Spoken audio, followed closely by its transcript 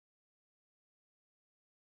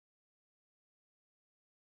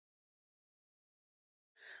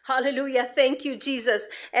Hallelujah. Thank you, Jesus.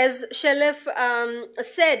 As Shalef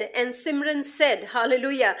said and Simran said,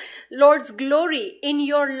 hallelujah, Lord's glory in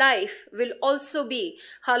your life will also be,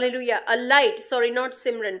 hallelujah, a light. Sorry, not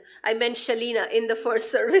Simran. I meant Shalina in the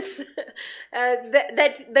first service.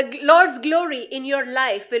 that the Lord's glory in your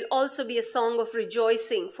life will also be a song of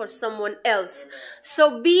rejoicing for someone else.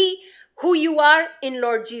 So be who you are in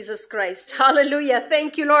Lord Jesus Christ. Hallelujah.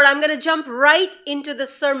 Thank you, Lord. I'm going to jump right into the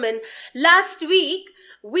sermon. Last week,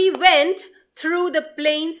 we went through the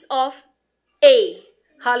plains of A.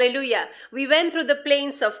 Hallelujah. We went through the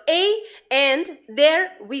plains of A, and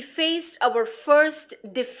there we faced our first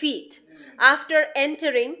defeat after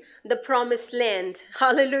entering the promised land.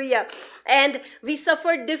 Hallelujah. And we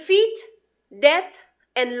suffered defeat, death,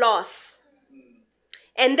 and loss.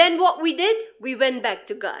 And then what we did? We went back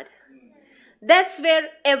to God. That's where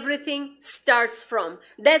everything starts from.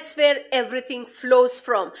 That's where everything flows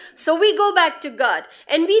from. So we go back to God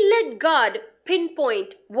and we let God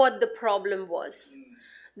pinpoint what the problem was.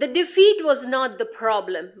 The defeat was not the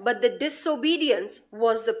problem, but the disobedience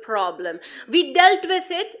was the problem. We dealt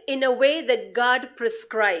with it in a way that God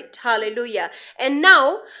prescribed. Hallelujah. And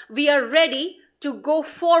now we are ready to go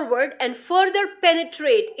forward and further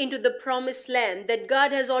penetrate into the promised land that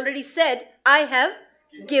God has already said, I have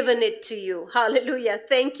given it to you. Hallelujah.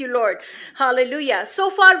 Thank you, Lord. Hallelujah. So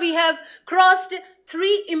far we have crossed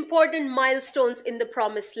 3 important milestones in the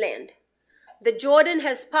promised land. The Jordan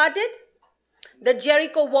has parted. The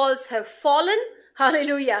Jericho walls have fallen.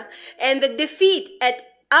 Hallelujah. And the defeat at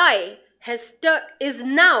Ai is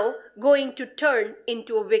now going to turn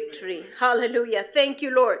into a victory. Hallelujah. Thank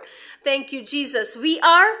you, Lord. Thank you, Jesus. We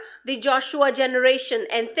are the Joshua generation.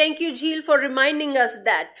 And thank you, Jill, for reminding us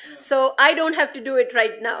that. So I don't have to do it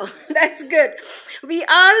right now. That's good. We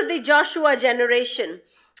are the Joshua generation.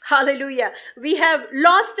 Hallelujah. We have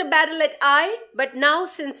lost a battle at Ai, but now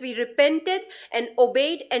since we repented and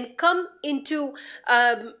obeyed and come into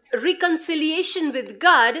reconciliation with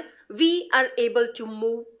God, we are able to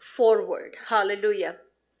move forward. Hallelujah.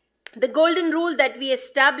 The golden rule that we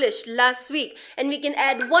established last week, and we can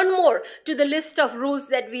add one more to the list of rules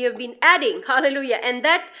that we have been adding. Hallelujah. And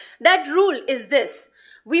that rule is this.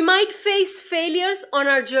 We might face failures on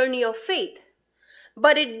our journey of faith,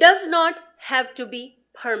 but it does not have to be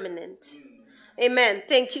permanent. Amen.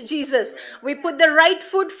 Thank you, Jesus. We put the right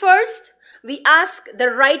foot first. We ask the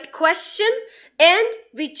right question and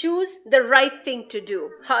we choose the right thing to do.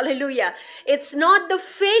 Hallelujah. It's not the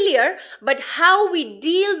failure, but how we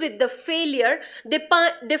deal with the failure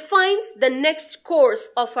defines the next course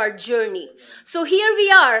of our journey. So here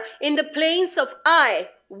we are in the plains of Ai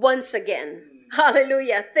once again.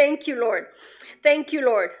 Hallelujah. Thank you, Lord. Thank you,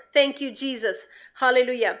 Lord. Thank you, Jesus.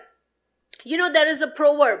 Hallelujah. You know, there is a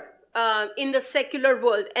proverb in the secular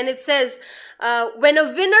world, and it says, when a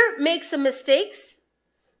winner makes a mistake,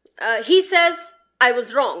 he says, I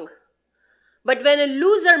was wrong. But when a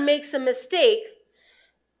loser makes a mistake,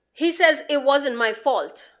 he says, it wasn't my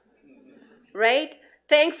fault. Right?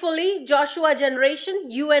 Thankfully, Joshua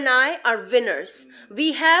generation, you and I are winners.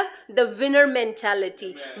 We have the winner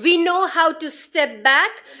mentality. We know how to step back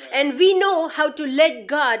and we know how to let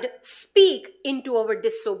God speak into our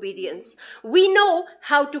disobedience. We know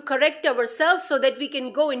how to correct ourselves so that we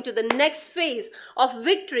can go into the next phase of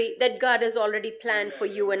victory that God has already planned for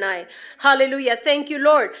you and I. Hallelujah. Thank you,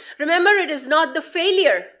 Lord. Remember, it is not the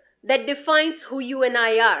failure that defines who you and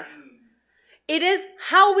I are. It is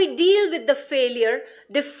how we deal with the failure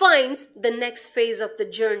defines the next phase of the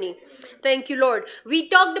journey. Thank you, Lord. We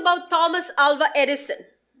talked about Thomas Alva Edison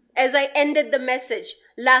as I ended the message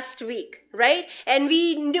last week, right? And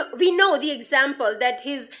we know the example that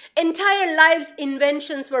his entire life's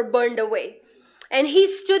inventions were burned away. And he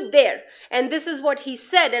stood there, and this is what he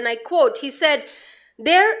said, and I quote, he said,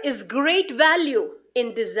 there is great value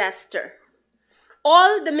in disaster.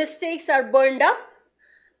 All the mistakes are burned up.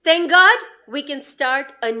 Thank God we can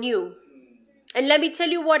start anew. And let me tell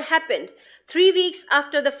you what happened. 3 weeks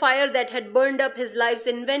after the fire that had burned up his life's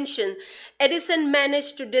invention, Edison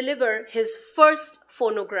managed to deliver his first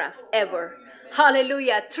phonograph ever.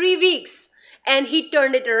 Hallelujah. 3 weeks. And he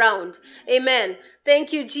turned it around. Amen.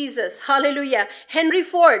 Thank you, Jesus. Hallelujah. Henry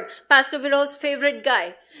Ford, Pastor Viral's favorite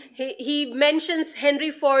guy. He mentions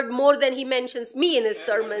Henry Ford more than he mentions me in his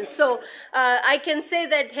sermons. So I can say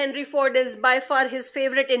that Henry Ford is by far his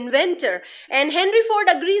favorite inventor. And Henry Ford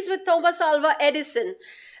agrees with Thomas Alva Edison.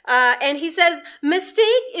 And he says,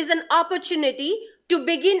 mistake is an opportunity to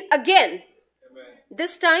begin again. Amen.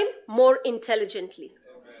 This time more intelligently.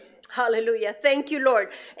 Amen. Hallelujah. Thank you, Lord.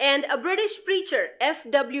 And a British preacher,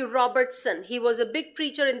 F.W. Robertson, he was a big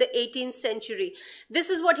preacher in the 18th century. This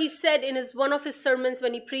is what he said in one of his sermons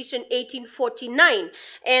when he preached in 1849.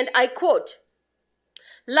 And I quote,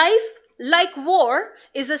 "Life, like war,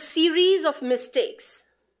 is a series of mistakes.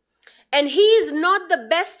 And he is not the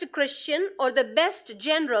best Christian or the best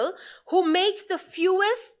general who makes the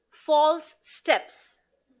fewest false steps.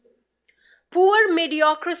 Poor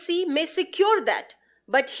mediocrity may secure that,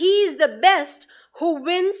 but he is the best who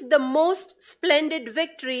wins the most splendid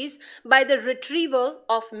victories by the retrieval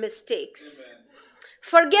of mistakes." Amen.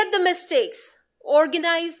 Forget the mistakes.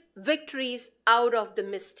 Organize victories out of the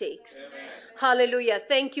mistakes. Amen. Hallelujah.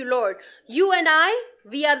 Thank you, Lord. You and I,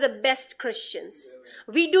 we are the best Christians.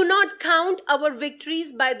 Amen. We do not count our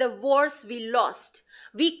victories by the wars we lost.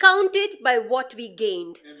 We count it by what we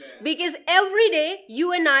gained. Amen. Because every day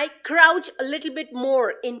you and I crouch a little bit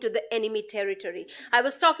more into the enemy territory. I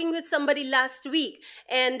was talking with somebody last week,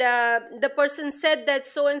 and the person said that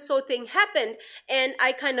so-and-so thing happened, and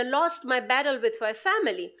I kind of lost my battle with my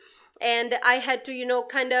family. And I had to,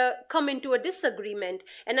 kind of come into a disagreement.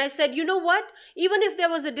 And I said, you know what? Even if there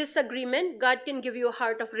was a disagreement, God can give you a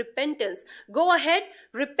heart of repentance. Go ahead,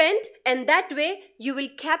 repent, and that way you will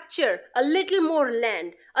capture a little more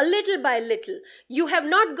land, a little by little. You have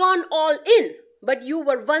not gone all in, but you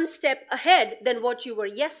were one step ahead than what you were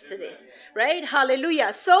yesterday, right?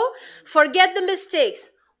 Hallelujah. So forget the mistakes.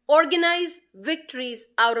 Organize victories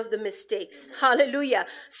out of the mistakes. Hallelujah.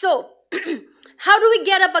 So, how do we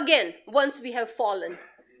get up again once we have fallen?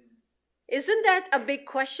 Isn't that a big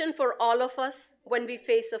question for all of us when we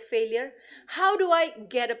face a failure? How do I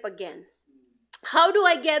get up again? How do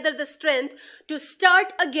I gather the strength to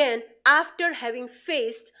start again after having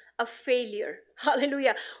faced a failure?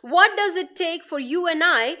 Hallelujah. What does it take for you and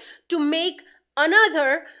I to make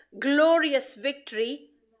another glorious victory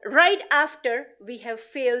right after we have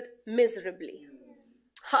failed miserably?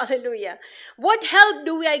 Hallelujah. What help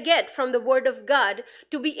do I get from the Word of God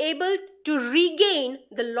to be able to regain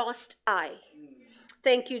the lost eye?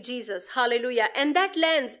 Thank you, Jesus. Hallelujah. And that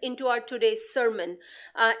lands into our today's sermon.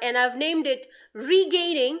 And I've named it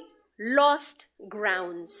Regaining Lost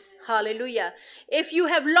Grounds. Hallelujah. If you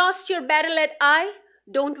have lost your battle at eye,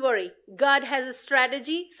 don't worry. God has a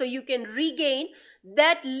strategy so you can regain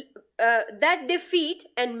that defeat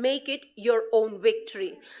and make it your own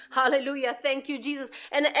victory. Hallelujah. Thank you, Jesus.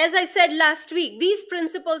 And as I said last week, these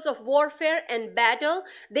principles of warfare and battle,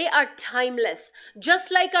 they are timeless.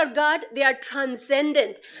 Just like our God, they are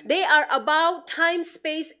transcendent. They are above time,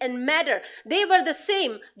 space, and matter. They were the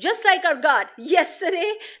same, just like our God,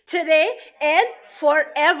 yesterday, today, and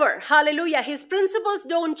forever. Hallelujah. His principles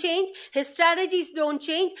don't change. His strategies don't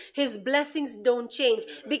change. His blessings don't change,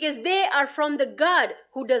 because they are from the God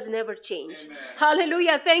who does never change. Amen.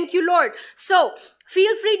 Hallelujah. Thank you, Lord. So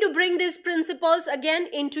feel free to bring these principles again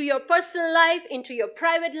into your personal life, into your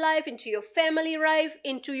private life, into your family life,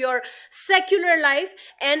 into your secular life.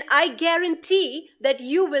 And I guarantee that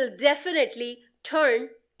you will definitely turn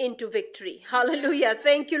into victory. Hallelujah.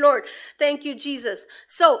 Thank you, Lord. Thank you, Jesus.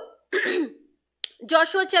 So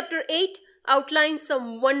Joshua chapter 8 outlines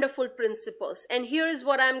some wonderful principles. And here is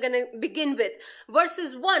what I'm going to begin with.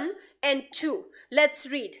 Verses 1 and 2. Let's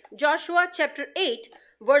read. Joshua chapter 8,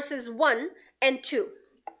 verses 1 and 2.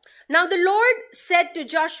 Now the Lord said to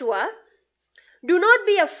Joshua, "Do not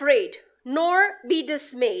be afraid, nor be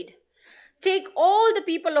dismayed. Take all the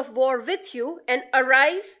people of war with you, and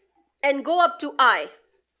arise and go up to Ai.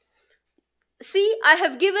 See, I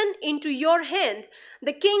have given into your hand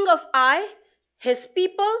the king of Ai, his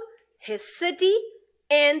people, his city,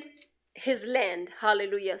 and his land."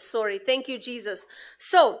 Hallelujah. Sorry. Thank you, Jesus.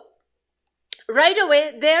 So, right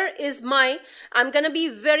away, I'm going to be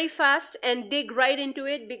very fast and dig right into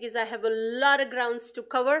it because I have a lot of grounds to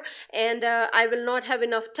cover and I will not have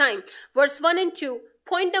enough time. Verse 1 and 2,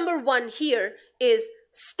 point number 1 here is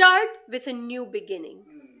start with a new beginning.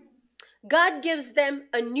 God gives them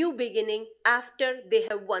a new beginning after they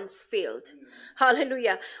have once failed.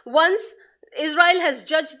 Hallelujah. Once Israel has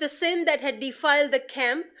judged the sin that had defiled the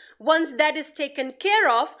camp. Once that is taken care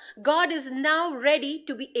of, God is now ready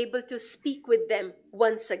to be able to speak with them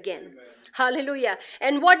once again. Amen. Hallelujah.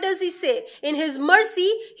 And what does he say? In his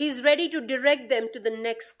mercy, he's ready to direct them to the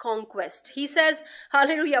next conquest. He says,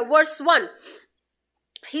 hallelujah, verse 1.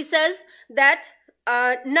 He says that,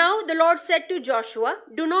 now the Lord said to Joshua,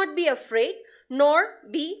 "Do not be afraid, nor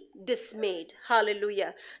be dismayed."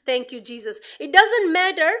 Hallelujah. Thank you, Jesus. It doesn't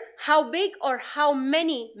matter how big or how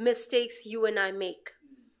many mistakes you and I make.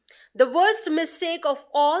 The worst mistake of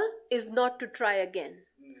all is not to try again.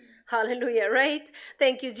 Hallelujah, right?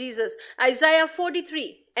 Thank you, Jesus. Isaiah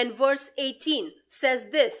 43 and verse 18 says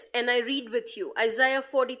this, and I read with you. Isaiah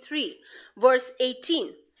 43, verse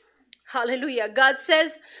 18. Hallelujah. God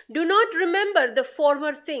says, do not remember the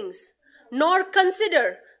former things, nor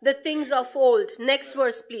consider the things of old. Next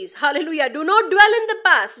verse, please. Hallelujah. Do not dwell in the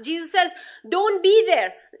past. Jesus says, don't be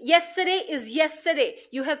there. Yesterday is yesterday.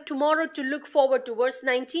 You have tomorrow to look forward to. Verse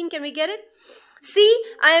 19, can we get it? See,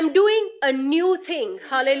 I am doing a new thing.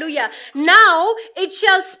 Hallelujah. Now it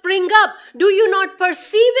shall spring up. Do you not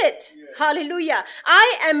perceive it? Hallelujah.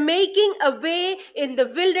 I am making a way in the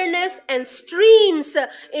wilderness and streams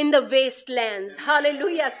in the wastelands.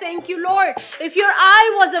 Hallelujah. Thank you, Lord. If your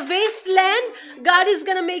eye was a wasteland, God is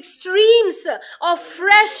going to make streams of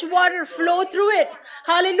fresh water flow through it.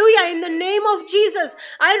 Hallelujah. In the name of Jesus,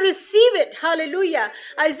 I receive it. Hallelujah.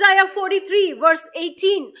 Isaiah 43, verse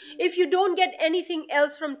 18. If you don't get anything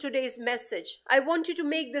else from today's message, I want you to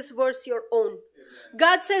make this verse your own.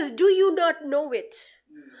 God says, do you not know it?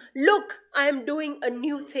 Look, I am doing a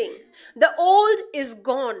new thing. The old is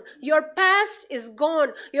gone. Your past is gone.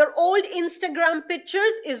 Your old Instagram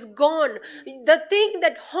pictures is gone. The thing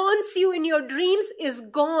that haunts you in your dreams is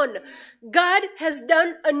gone. God has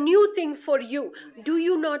done a new thing for you. Do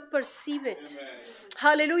you not perceive it? Amen.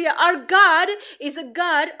 Hallelujah. Our God is a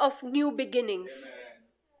God of new beginnings. Amen.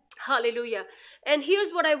 Hallelujah. And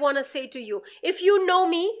here's what I want to say to you. If you know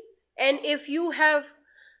me and if you have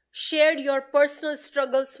shared your personal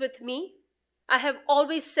struggles with me, I have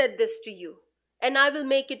always said this to you, and I will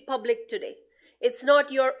make it public today. It's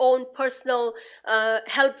not your own personal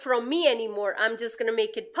help from me anymore. I'm just going to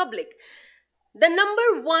make it public. The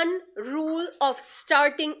number one rule of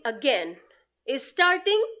starting again is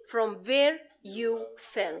starting from where you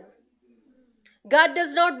fell. God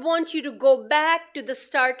does not want you to go back to the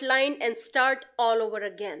start line and start all over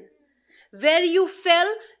again. Where you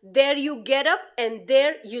fell, there you get up and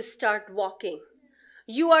there you start walking.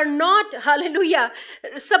 You are not, hallelujah,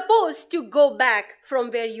 supposed to go back from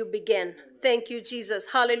where you began. Thank you, Jesus.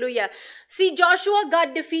 Hallelujah. See, Joshua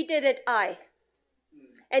got defeated at Ai.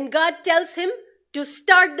 And God tells him to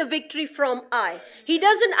start the victory from Ai. He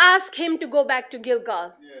doesn't ask him to go back to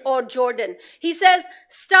Gilgal or Jordan. He says,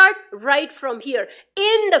 start right from here.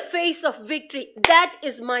 In the face of victory, that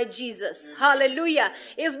is my Jesus. Hallelujah.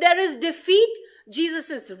 If there is defeat, Jesus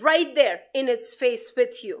is right there in its face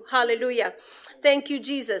with you. Hallelujah. Thank you,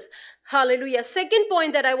 Jesus. Hallelujah. Second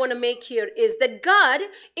point that I want to make here is that God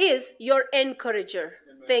is your encourager.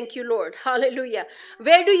 Amen. Thank you, Lord. Hallelujah.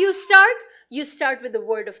 Where do you start? You start with the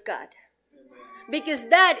Word of God. Because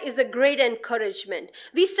that is a great encouragement.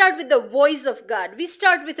 We start with the voice of God. We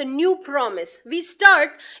start with a new promise. We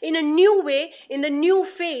start in a new way, in the new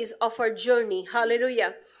phase of our journey.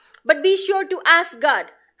 Hallelujah. But be sure to ask God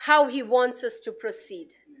how He wants us to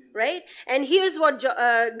proceed. Right? And here's what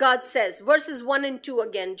God says. Verses 1 and 2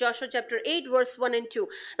 again. Joshua chapter 8, verse 1 and 2.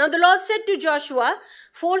 Now the Lord said to Joshua,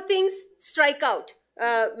 4 things strike out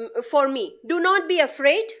for me. Do not be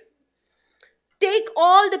afraid. Take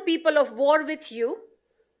all the people of war with you.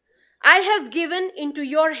 I have given into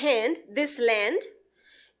your hand this land.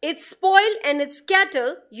 Its spoil and its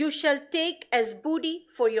cattle you shall take as booty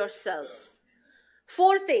for yourselves.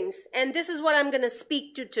 4 things, and this is what I'm going to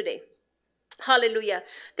speak to today. Hallelujah.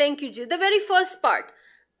 Thank you, Jesus. The very first part.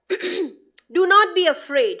 Do not be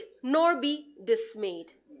afraid, nor be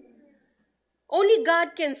dismayed. Only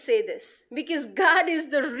God can say this, because God is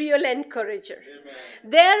the real encourager. Amen.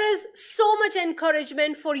 There is so much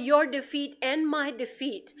encouragement for your defeat and my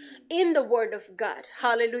defeat in the Word of God.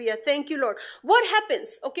 Hallelujah. Thank you, Lord. What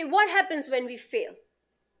happens? Okay, what happens when we fail?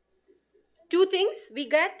 2 things. We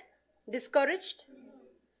get discouraged,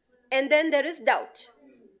 and then there is doubt.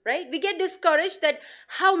 Right? We get discouraged that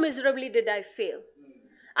how miserably did I fail?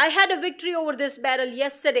 I had a victory over this battle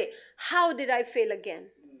yesterday. How did I fail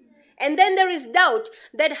again? And then there is doubt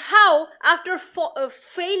that how, after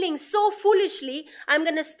failing so foolishly, I'm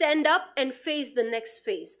going to stand up and face the next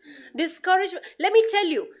phase. Discouragement. Let me tell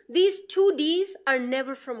you, these 2 Ds are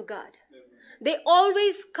never from God. They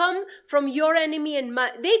always come from your enemy and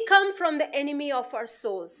mine. They come from the enemy of our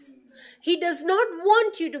souls. He does not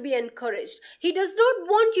want you to be encouraged. He does not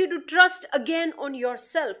want you to trust again on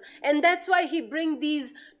yourself. And that's why he brings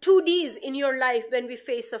these 2 Ds in your life when we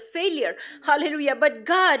face a failure. Hallelujah. But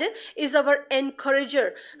God is our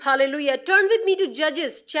encourager. Hallelujah. Turn with me to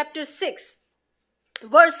Judges chapter 6.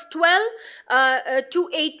 Verse 12 to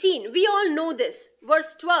 18. We all know this.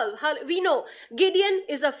 Verse 12. We know Gideon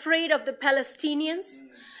is afraid of the Palestinians.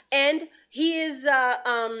 And he is...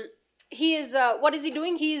 what is he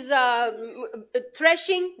doing? He is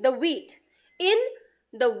threshing the wheat in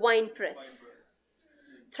the winepress.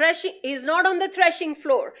 Threshing, he's not on the threshing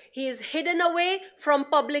floor. He is hidden away from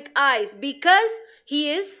public eyes because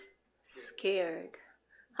he is scared.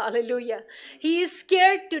 Hallelujah. He is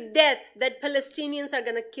scared to death that Palestinians are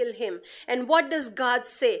going to kill him. And what does God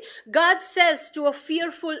say? God says to a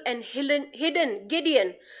fearful and hidden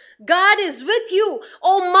Gideon, God is with you,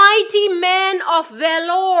 O mighty man of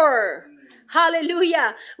valor.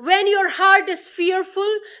 Hallelujah. When your heart is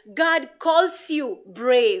fearful, God calls you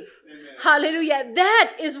brave. Amen. Hallelujah.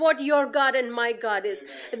 That is what your God and my God is.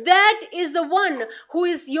 Amen. That is the one who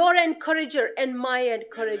is your encourager and my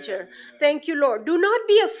encourager. Amen. Thank you, Lord. Do not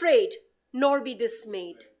be afraid, nor be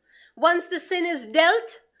dismayed. Once the sin is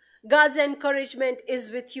dealt, God's encouragement is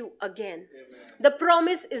with you again. Amen. The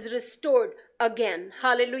promise is restored again.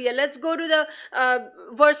 Hallelujah. Let's go to the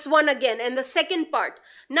verse 1 again and the second part.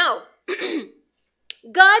 Now,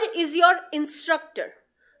 God is your instructor.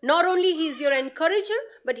 Not only he is your encourager,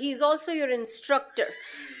 but he is also your instructor.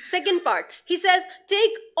 Second part, he says,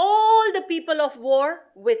 take all the people of war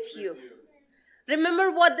with you.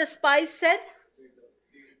 Remember what the spies said?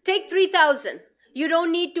 Take 3,000. You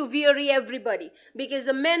don't need to weary everybody because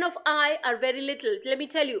the men of Ai are very little. Let me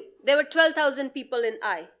tell you, there were 12,000 people in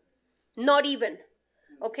Ai. Not even.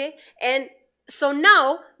 Okay? And so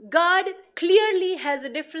now, God clearly has a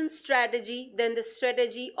different strategy than the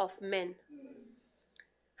strategy of men.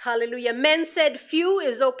 Hallelujah. Men said few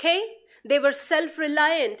is okay. They were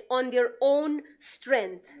self-reliant on their own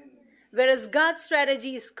strength. Whereas God's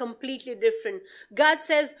strategy is completely different. God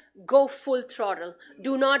says, go full throttle.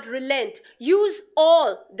 Do not relent. Use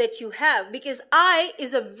all that you have because Ai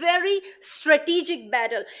is a very strategic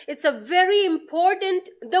battle. It's a very important,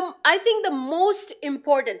 I think the most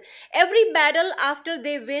important. Every battle after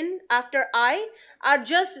they win, after Ai, are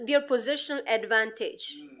just their positional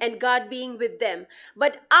advantage and God being with them.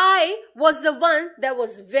 But Ai was the one that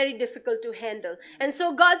was very difficult to handle. And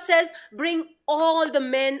so God says, bring all the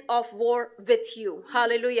men of war with you.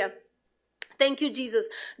 Hallelujah. Thank you, Jesus.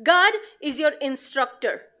 God is your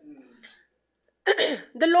instructor.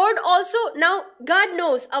 The Lord also, now God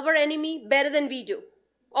knows our enemy better than we do.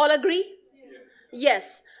 All agree?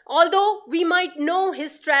 Yes. Although we might know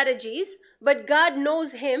his strategies, but God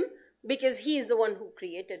knows him because he is the one who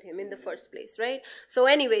created him in the first place, right? So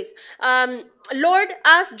anyways, Lord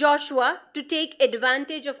asked Joshua to take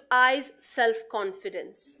advantage of Ai's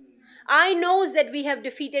self-confidence. Ai knows that we have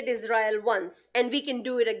defeated Israel once and we can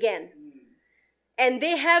do it again. And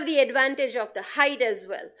they have the advantage of the height as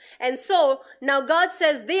well. And so now God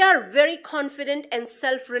says they are very confident and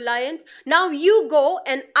self-reliant. Now you go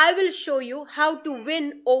and I will show you how to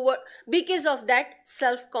win over because of that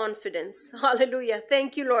self-confidence. Hallelujah.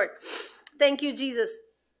 Thank you, Lord. Thank you, Jesus.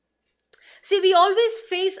 See, we always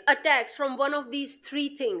face attacks from one of these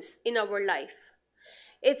three things in our life.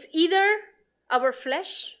 It's either our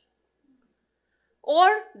flesh,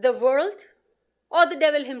 or the world, or the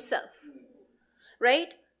devil himself.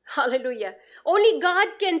 Right? Hallelujah. Only God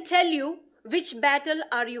can tell you which battle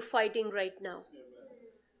are you fighting right now.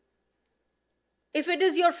 If it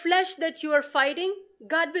is your flesh that you are fighting,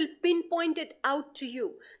 God will pinpoint it out to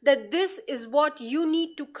you that this is what you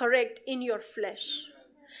need to correct in your flesh.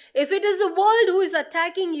 If it is the world who is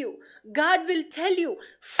attacking you, God will tell you,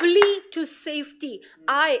 flee to safety.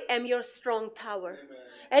 I am your strong tower. Amen.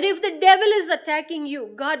 And if the devil is attacking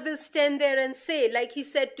you, God will stand there and say, like he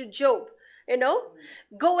said to Job,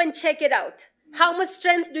 go and check it out. How much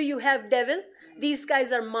strength do you have, devil? These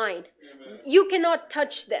guys are mine. Amen. You cannot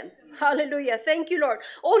touch them. Hallelujah. Thank you, Lord.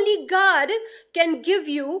 Only God can give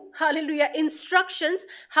you, hallelujah, instructions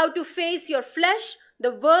how to face your flesh,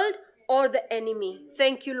 the world, or the enemy.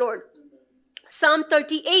 Thank you, Lord. Psalm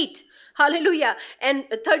 38, hallelujah, and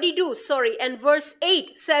 32, and verse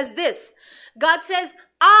 8 says this. God says,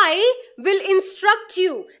 I will instruct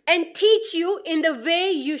you and teach you in the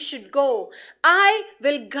way you should go. I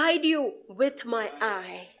will guide you with my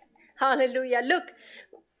eye. Hallelujah. Look,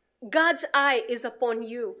 God's eye is upon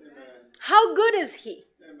you. Amen. How good is he?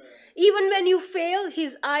 Amen. Even when you fail,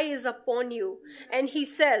 his eye is upon you. And he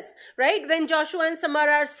says, right, when Joshua and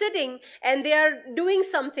Samara are sitting and they are doing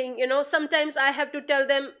something, sometimes I have to tell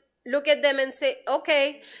them, look at them and say,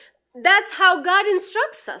 okay, that's how God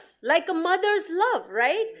instructs us, like a mother's love,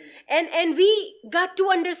 right? And we got to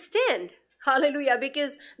understand. Hallelujah,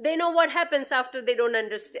 because they know what happens after they don't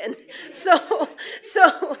understand.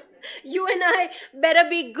 So you and I better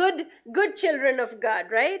be good children of God,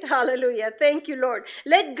 right? Hallelujah. Thank you, Lord.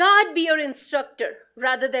 Let God be your instructor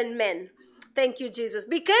rather than men. Thank you, Jesus.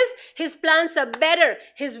 Because his plans are better.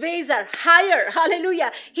 His ways are higher.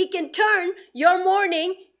 Hallelujah. He can turn your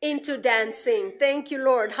mourning into dancing. Thank you,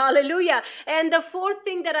 Lord. Hallelujah. And the fourth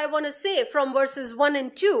thing that I want to say from verses 1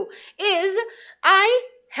 and 2 is, I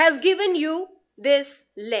have given you this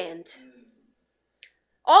land.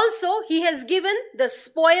 Also, he has given the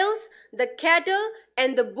spoils, the cattle,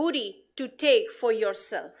 and the booty to take for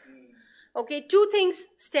yourself. Okay, two things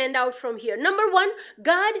stand out from here. Number one,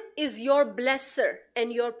 God is your blesser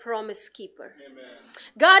and your promise keeper. Amen.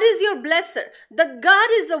 God is your blesser. The God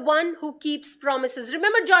is the one who keeps promises.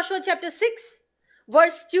 Remember Joshua chapter 6,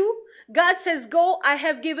 verse 2? God says, go, I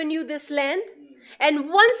have given you this land. And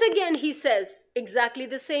once again, he says exactly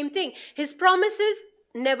the same thing. His promises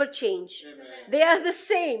never change. Amen. They are the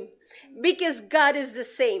same because God is the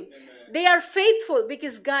same. Amen. They are faithful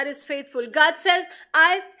because God is faithful. God says,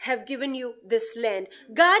 I have given you this land.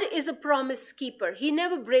 God is a promise keeper. He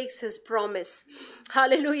never breaks his promise.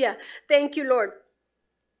 Hallelujah. Thank you, Lord.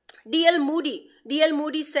 D.L.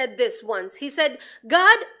 Moody said this once. He said,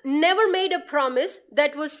 God never made a promise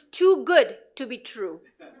that was too good to be true.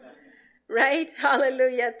 Right?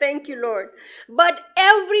 Hallelujah. Thank you, Lord. But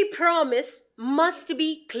every promise must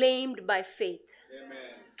be claimed by faith. Amen.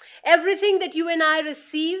 Everything that you and I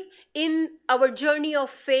receive in our journey of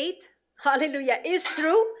faith, hallelujah, is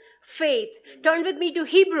through faith. Turn with me to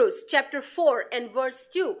Hebrews chapter 4 and verse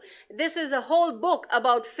 2. This is a whole book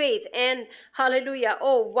about faith, and hallelujah.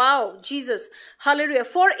 Oh, wow, Jesus. Hallelujah.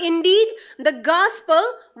 For indeed, the gospel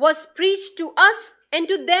was preached to us and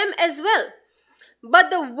to them as well.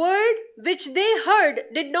 But the word which they heard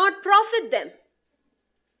did not profit them.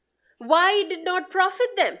 Why did not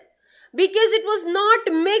profit them? Because it was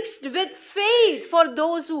not mixed with faith for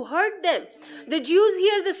those who heard them. The Jews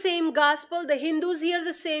hear the same gospel. The Hindus hear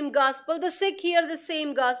the same gospel. The Sikh hear the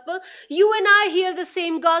same gospel. You and I hear the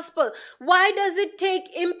same gospel. Why does it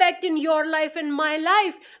take impact in your life and my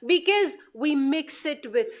life? Because we mix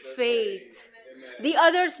it with faith. The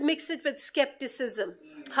others mix it with skepticism.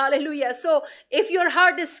 Hallelujah. So if your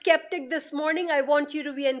heart is skeptic this morning, I want you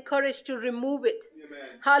to be encouraged to remove it. Amen.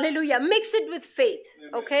 Hallelujah. Mix it with faith.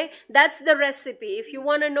 Amen. Okay. That's the recipe. If you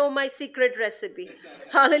want to know my secret recipe.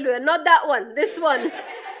 Hallelujah. Not that one. This one.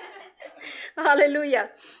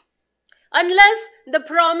 Hallelujah. Unless the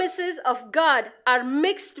promises of God are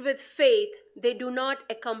mixed with faith, they do not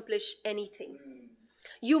accomplish anything.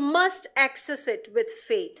 You must access it with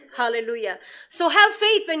faith. Hallelujah. So have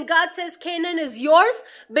faith. When God says Canaan is yours,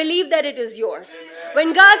 believe that it is yours.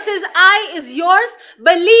 When God says I is yours,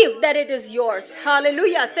 believe that it is yours.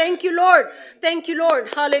 Hallelujah. Thank you, Lord. Thank you,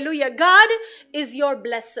 Lord. Hallelujah. God is your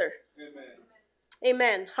blesser.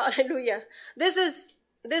 Amen. Hallelujah. This is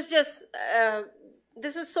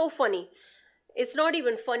so funny. It's not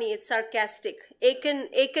even funny, it's sarcastic.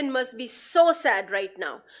 Achan must be so sad right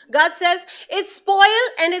now. God says, its spoil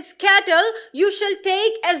and its cattle you shall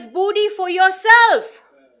take as booty for yourself.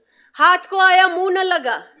 Haath ko aaya muh na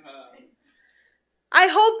laga. I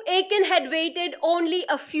hope Achan had waited only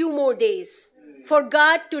a few more days for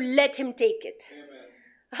God to let him take it.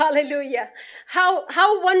 Hallelujah.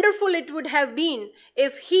 How wonderful it would have been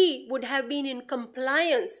if he would have been in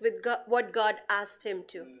compliance with what God asked him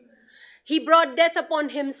to. He brought death upon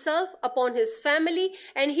himself, upon his family,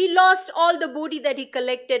 and he lost all the booty that he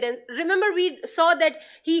collected. And remember, we saw that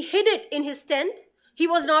he hid it in his tent. He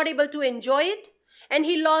was not able to enjoy it, and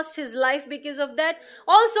he lost his life because of that.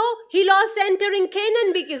 Also, he lost entering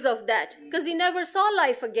Canaan because of that, because he never saw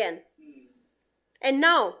life again. And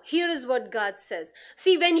now, here is what God says.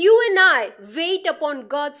 See, when you and I wait upon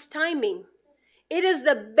God's timing, it is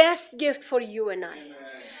the best gift for you and I.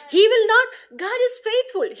 He will not, God is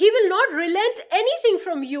faithful. He will not relent anything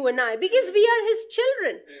from you and I because we are his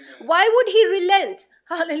children. Amen. Why would he relent?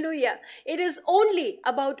 Hallelujah. It is only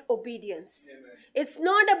about obedience. Amen. It's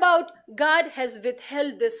not about God has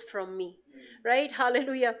withheld this from me. Right?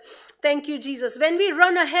 Hallelujah. Thank you, Jesus. When we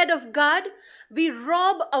run ahead of God, we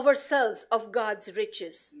rob ourselves of God's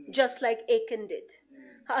riches, just like Achan did.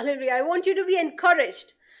 Hallelujah. I want you to be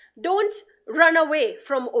encouraged. Don't run away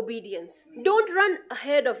from obedience. Don't run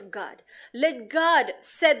ahead of God. Let God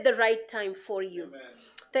set the right time for you. Amen.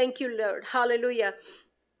 Thank you, Lord. Hallelujah.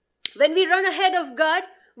 When we run ahead of God,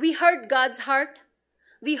 we hurt God's heart,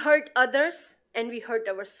 we hurt others, and we hurt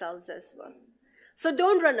ourselves as well. So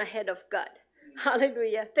don't run ahead of God.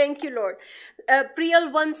 Hallelujah. Thank you, Lord.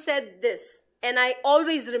 Priyal once said this, and I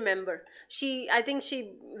always remember.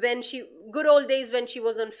 Good old days when she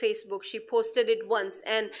was on Facebook, she posted it once,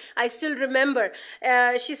 and I still remember.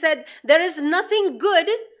 She said, there is nothing good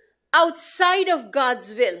outside of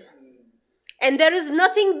God's will, and there is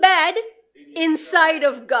nothing bad inside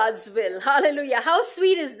of God's will. Hallelujah. How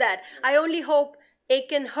sweet is that? I only hope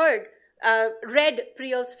Aiken read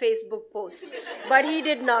Priyal's Facebook post, but he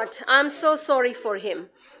did not. I'm so sorry for him.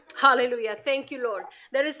 Hallelujah. Thank you, Lord.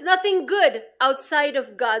 There is nothing good outside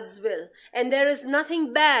of God's will, and there is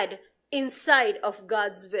nothing bad inside of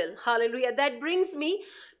God's will. Hallelujah. That brings me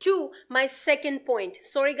to my second point.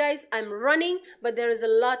 Sorry guys, I'm running, but there is a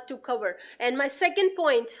lot to cover. And my second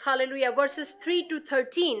point, hallelujah, verses 3 to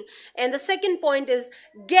 13. And the second point is,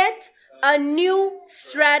 get a new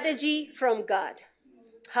strategy from God.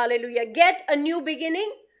 Hallelujah. Get a new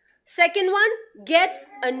beginning. Second one, get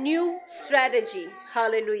a new strategy.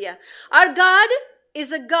 Hallelujah. Our God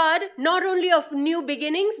is a God not only of new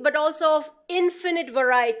beginnings, but also of infinite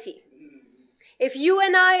variety. If you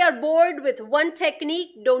and I are bored with one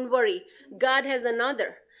technique, don't worry. God has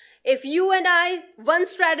another. If you and I, one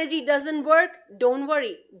strategy doesn't work, don't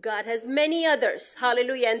worry. God has many others.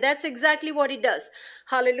 Hallelujah. And that's exactly what he does.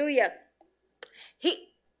 Hallelujah.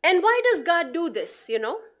 And why does God do this,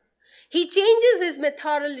 He changes his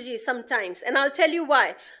methodology sometimes, and I'll tell you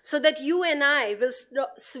why. So that you and I will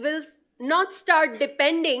not start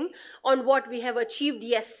depending on what we have achieved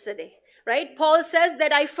yesterday. Right? Paul says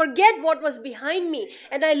that I forget what was behind me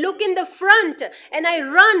and I look in the front and I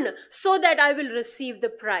run so that I will receive the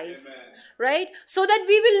prize. Amen. Right? So that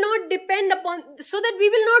we will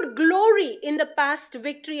not glory in the past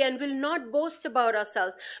victory and will not boast about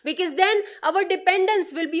ourselves. Because then our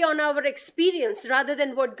dependence will be on our experience rather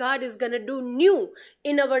than what God is going to do new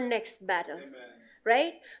in our next battle. Amen.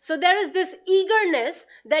 Right? So there is this eagerness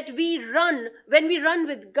that we run, when we run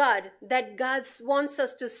with God, that God wants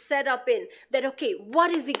us to set up in, that, okay,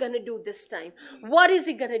 what is he going to do this time? What is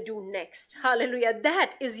he going to do next? Hallelujah.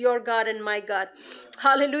 That is your God and my God.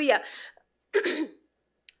 Hallelujah.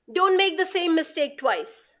 Don't make the same mistake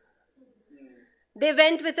twice. They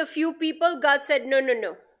went with a few people. God said,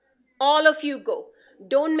 no. All of you go.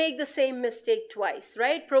 Don't make the same mistake twice,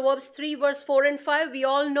 right? Proverbs 3 verse 4 and 5, we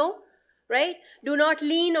all know. Right? Do not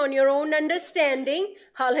lean on your own understanding.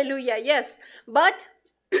 Hallelujah. Yes. But,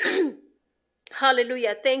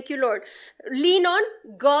 hallelujah. Thank you, Lord. Lean on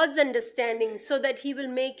God's understanding so that he will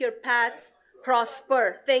make your paths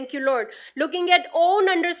prosper. Thank you, Lord. Looking at own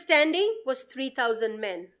understanding was 3,000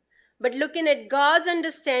 men. But looking at God's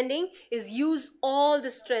understanding is use all the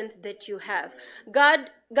strength that you have.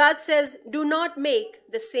 God says, do not make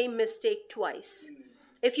the same mistake twice.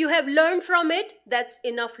 If you have learned from it, that's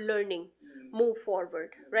enough learning. Move forward,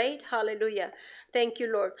 right? Hallelujah. Thank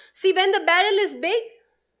you, Lord. See, when the battle is big,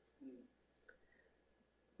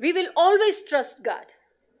 we will always trust God.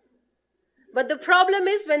 But the problem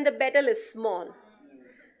is when the battle is small.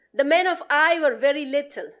 The men of Ai were very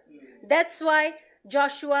little. That's why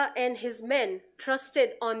Joshua and his men trusted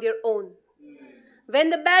on their own. When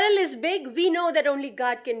the battle is big, we know that only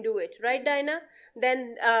God can do it. Right, Dinah?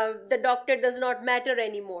 Then the doctor does not matter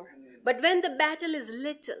anymore. But when the battle is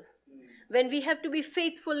little, when we have to be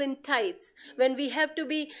faithful in tithes, when we have to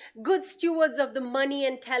be good stewards of the money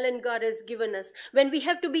and talent God has given us, when we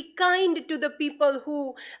have to be kind to the people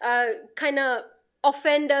who kind of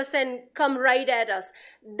offend us and come right at us,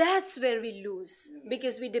 that's where we lose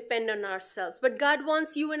because we depend on ourselves. But God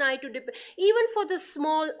wants you and I to depend. Even for the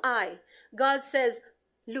small I, God says,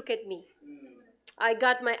 look at me. I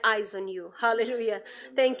got my eyes on you. Hallelujah.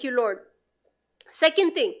 Thank you, Lord.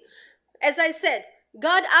 Second thing, as I said,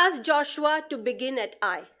 God asked Joshua to begin at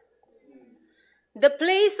Ai. The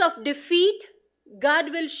place of defeat,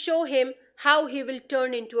 God will show him how he will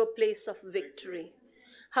turn into a place of victory.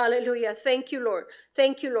 Hallelujah. Thank you, Lord.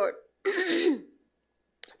 Thank you, Lord.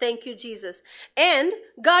 Thank you, Jesus. And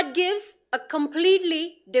God gives a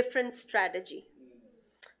completely different strategy.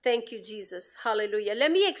 Thank you, Jesus. Hallelujah.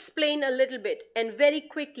 Let me explain a little bit and very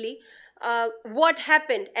quickly what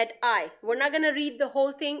happened at Ai. We're not going to read the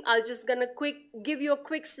whole thing. I'll just going to give you a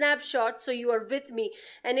quick snapshot so you are with me.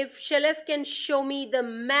 And if Shalef can show me the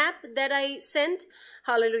map that I sent.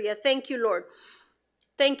 Hallelujah. Thank you, Lord.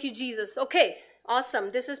 Thank you, Jesus. Okay.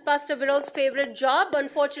 Awesome. This is Pastor Viral's favorite job.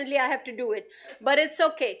 Unfortunately, I have to do it. But it's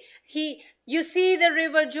okay. You see the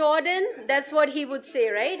River Jordan? That's what he would say,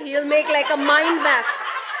 right? He'll make like a mind map.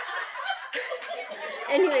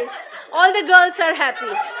 Anyways, all the girls are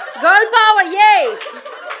happy. Girl power, yay!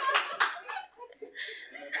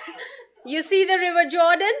 You see the River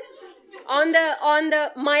Jordan on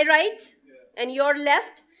my right and your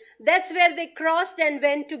left? That's where they crossed and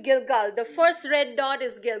went to Gilgal. The first red dot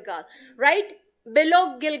is Gilgal. Right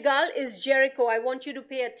below Gilgal is Jericho. I want you to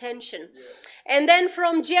pay attention. And then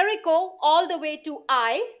from Jericho all the way to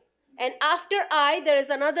Ai. And after Ai, there is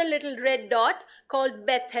another little red dot called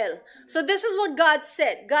Bethel. So this is what God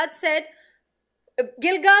said. God said,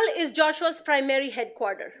 Gilgal is Joshua's primary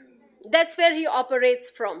headquarters. That's where he operates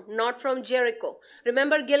from, not from Jericho.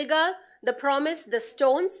 Remember Gilgal, the promise, the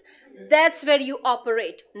stones? That's where you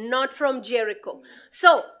operate, not from Jericho.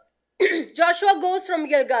 So, Joshua goes from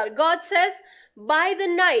Gilgal. God says, by the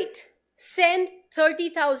night, send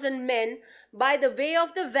 30,000 men by the way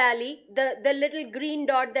of the valley, the little green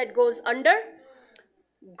dot that goes under.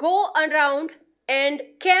 Go around and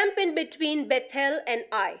camp in between Bethel and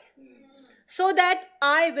Ai, so that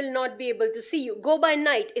I will not be able to see you. Go by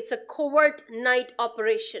night. It's a covert night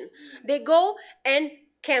operation. They go and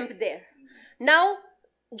camp there. Now,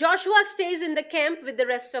 Joshua stays in the camp with the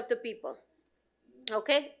rest of the people.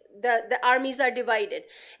 Okay? The armies are divided.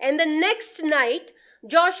 And the next night,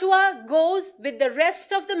 Joshua goes with the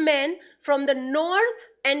rest of the men from the north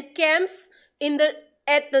and camps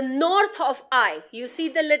at the north of Ai. You see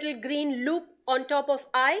the little green loop on top of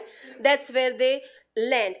Ai? That's where they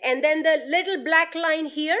land. And then the little black line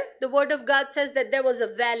here, the word of God says that there was a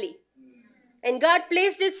valley. And God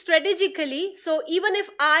placed it strategically, so even if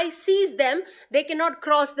Ai sees them, they cannot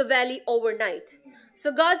cross the valley overnight.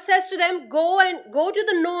 So God says to them, go to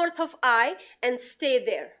the north of Ai and stay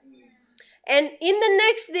there. And in the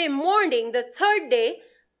next day morning, the third day,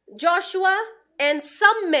 Joshua and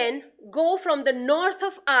some men go from the north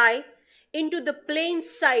of Ai into the plain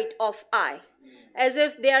sight of Ai, as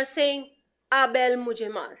if they are saying, Abel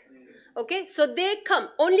Mujemar. Okay, so they come,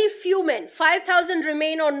 only few men, 5,000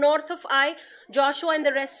 remain on north of Ai. Joshua and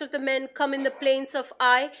the rest of the men come in the plains of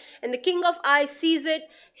Ai, and the king of Ai sees it.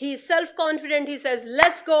 He is self-confident. He says,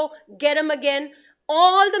 let's go, get him again.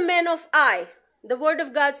 All the men of Ai, the word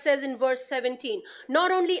of God says in verse 17,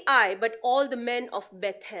 not only Ai, but all the men of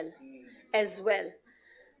Bethel as well.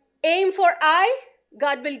 Aim for Ai,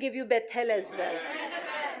 God will give you Bethel as well.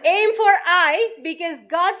 Aim for Ai, because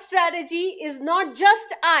God's strategy is not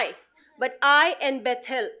just Ai, but Ai and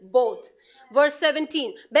Bethel both. Verse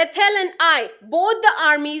 17, Bethel and Ai, both the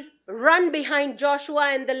armies run behind Joshua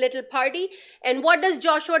and the little party. And what does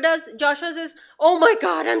Joshua does? Joshua says, oh my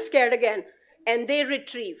God, I'm scared again. And they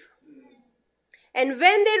retrieve. And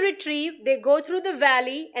when they retrieve, they go through the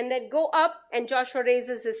valley and then go up, and Joshua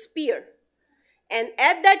raises his spear. And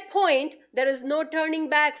at that point, there is no turning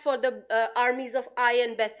back for the armies of Ai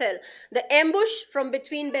and Bethel. The ambush from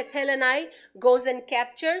between Bethel and Ai goes and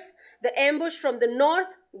captures. The ambush from the north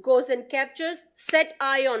goes and captures. Set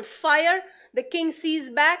Ai on fire. The king sees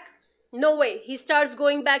back. No way. He starts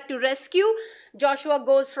going back to rescue. Joshua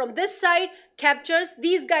goes from this side, captures.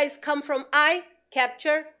 These guys come from Ai,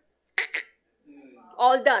 capture.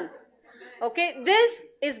 All done. Okay, this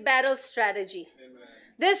is battle strategy.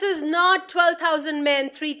 This is not 12,000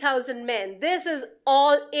 men, 3,000 men. This is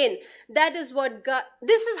all in. That is what God,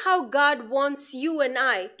 this is how God wants you and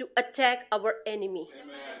I to attack our enemy.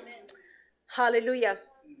 Amen. Hallelujah.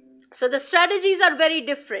 So the strategies are very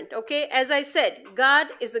different, okay? As I said, God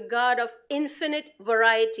is a God of infinite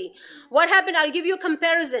variety. What happened? I'll give you a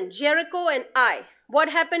comparison. Jericho and Ai. What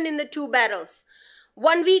happened in the two battles?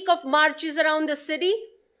 1 week of marches around the city.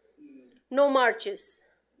 No marches.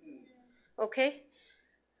 Okay?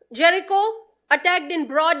 Jericho attacked in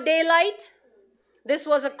broad daylight. This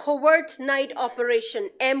was a covert night operation,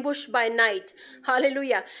 ambush by night.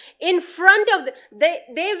 Hallelujah. In front of they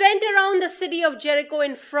went around the city of Jericho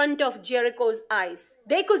in front of Jericho's eyes.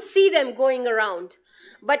 They could see them going around,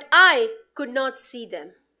 but I could not see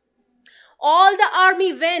them. All the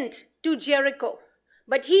army went to Jericho,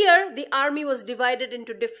 but here the army was divided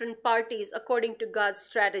into different parties according to God's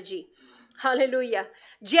strategy. Hallelujah.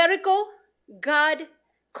 Jericho, God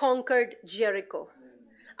conquered Jericho.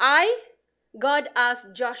 God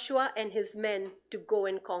asked Joshua and his men to go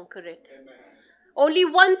and conquer it. Amen. Only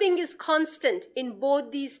one thing is constant in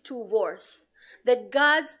both these two wars, that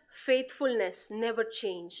God's faithfulness never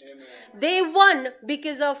changed. Amen. They won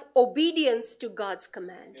because of obedience to God's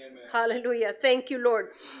command. Amen. Hallelujah. Thank you, Lord.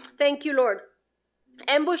 Thank you, Lord.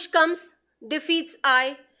 Ambush comes, defeats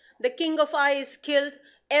Ai. The king of Ai is killed.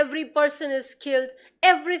 Every person is killed.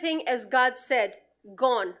 Everything, as God said,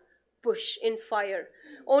 gone. Push in fire.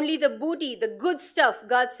 Only the booty, the good stuff,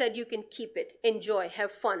 God said you can keep it. Enjoy,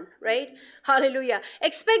 have fun, right? Hallelujah.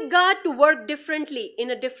 Expect God to work differently in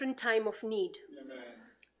a different time of need. Amen.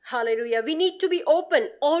 Hallelujah. We need to be open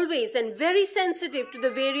always and very sensitive to the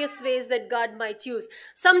various ways that God might use.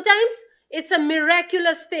 Sometimes it's a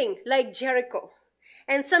miraculous thing like Jericho.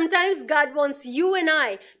 And sometimes God wants you and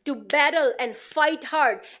I to battle and fight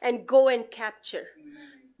hard and go and capture.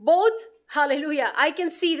 Both. Hallelujah. I can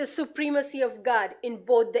see the supremacy of God in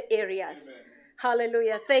both the areas. Amen.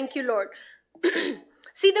 Hallelujah. Thank you, Lord.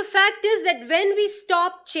 See, the fact is that when we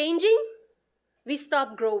stop changing, we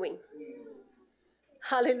stop growing.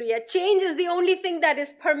 Hallelujah. Change is the only thing that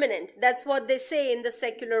is permanent. That's what they say in the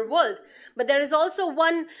secular world. But there is also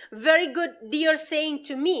one very good dear saying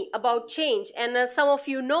to me about change. And some of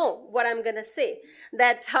you know what I'm going to say.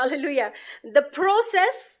 That, hallelujah, the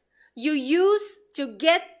process you use to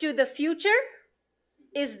get to the future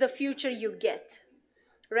is the future you get.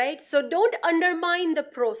 Right? So don't undermine the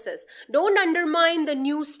process. Don't undermine the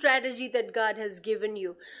new strategy that God has given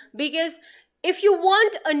you. Because if you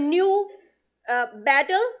want a new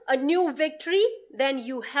battle, a new victory, then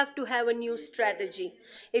you have to have a new strategy.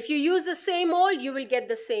 If you use the same old, you will get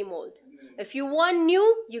the same old. If you want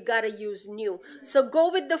new, you got to use new. So go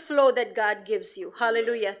with the flow that God gives you.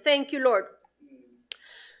 Hallelujah. Thank you, Lord.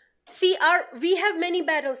 See, we have many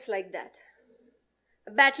battles like that.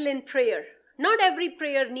 A battle in prayer. Not every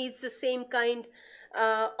prayer needs the same kind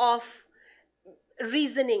of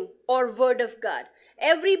reasoning or word of God.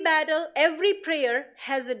 Every battle, every prayer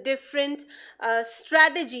has a different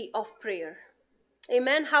strategy of prayer.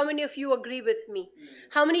 Amen. How many of you agree with me?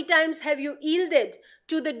 How many times have you yielded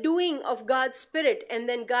to the doing of God's Spirit and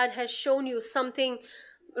then God has shown you something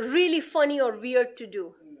really funny or weird to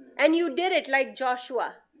do? And you did it like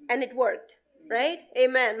Joshua and it worked. Right?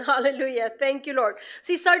 Amen. Hallelujah. Thank you, Lord.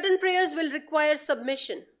 See, certain prayers will require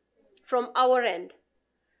submission from our end.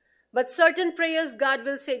 But certain prayers, God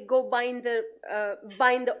will say, go bind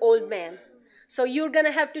the old man. So you're going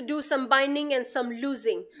to have to do some binding and some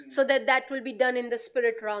loosing so that will be done in the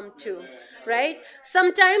spirit realm too. Right?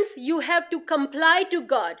 Sometimes you have to comply to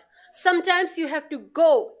God. Sometimes you have to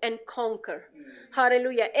go and conquer.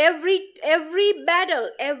 Hallelujah. Every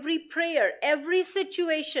battle, every prayer, every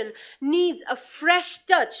situation needs a fresh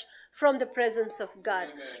touch from the presence of God.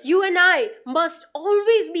 You and I must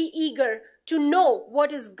always be eager to know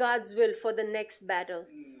what is God's will for the next battle.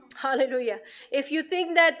 Hallelujah. If you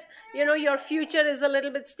think that, your future is a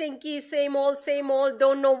little bit stinky, same old,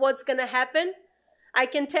 don't know what's going to happen, I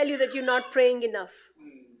can tell you that you're not praying enough.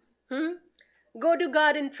 Go to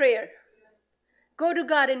God in prayer. Go to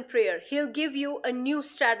God in prayer. He'll give you a new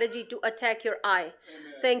strategy to attack your eye.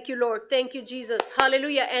 Amen. Thank you, Lord. Thank you, Jesus.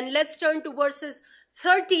 Hallelujah. And let's turn to verses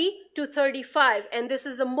 30 to 35. And this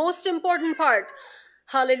is the most important part.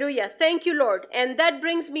 Hallelujah. Thank you, Lord. And that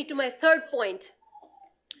brings me to my third point.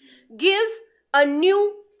 Give a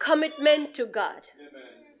new commitment to God.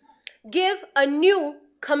 Amen. Give a new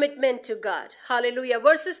commitment to God. Hallelujah.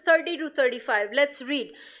 Verses 30 to 35. Let's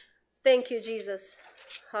read. Thank you, Jesus.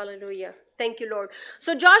 Hallelujah. Thank you, Lord.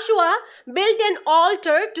 So Joshua built an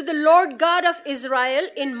altar to the Lord God of Israel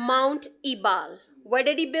in Mount Ebal. Where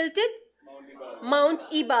did he build it? Mount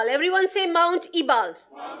Ebal. Everyone say Mount Ebal.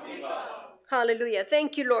 Mount Ebal. Hallelujah.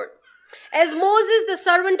 Thank you, Lord. As Moses, the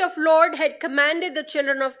servant of Lord, had commanded the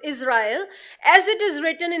children of Israel, as it is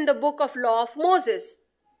written in the book of law of Moses.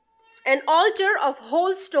 An altar of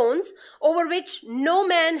whole stones over which no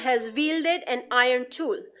man has wielded an iron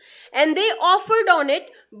tool. And they offered on it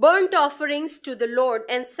burnt offerings to the Lord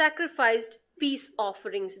and sacrificed peace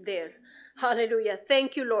offerings there. Hallelujah.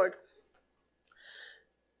 Thank you, Lord.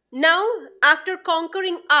 Now, after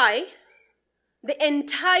conquering Ai, the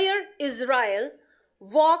entire Israel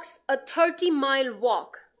walks a 30-mile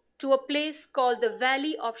walk to a place called the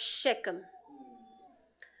Valley of Shechem.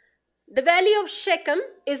 The Valley of Shechem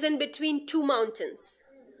is in between two mountains,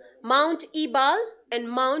 Mount Ebal and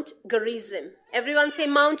Mount Gerizim. Everyone say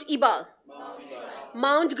Mount Ebal.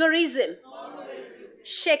 Mount Gerizim.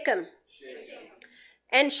 Shechem.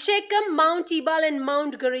 And Shechem, Mount Ebal and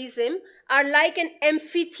Mount Gerizim are like an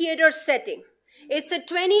amphitheater setting. It's a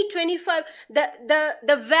 25,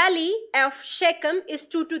 the valley of Shechem is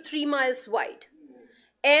 2 to 3 miles wide.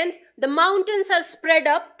 And the mountains are spread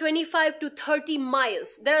up 25 to 30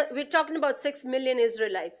 miles. We're talking about 6 million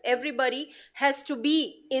Israelites. Everybody has to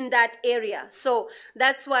be in that area. So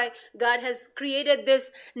that's why God has created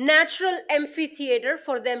this natural amphitheater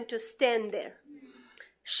for them to stand there.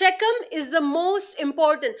 Shechem is the most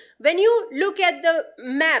important. When you look at the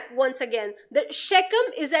map once again, the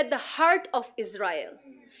Shechem is at the heart of Israel.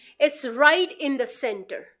 It's right in the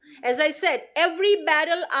center. As I said, every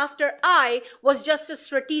battle after Ai was just a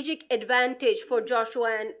strategic advantage for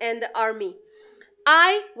Joshua and the army.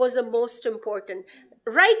 Ai was the most important.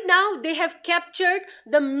 Right now, they have captured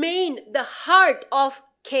the heart of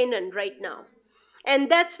Canaan right now.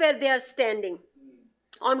 And that's where they are standing.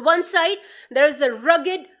 On one side, there is a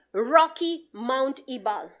rugged, rocky Mount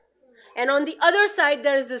Ebal. And on the other side,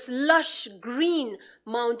 there is this lush, green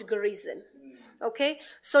Mount Gerizim. Okay?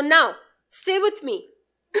 So now, stay with me.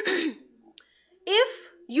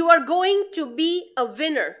 If you are going to be a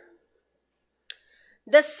winner,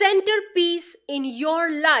 the centerpiece in your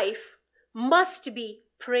life must be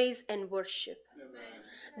praise and worship.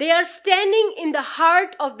 They are standing in the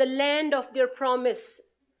heart of the land of their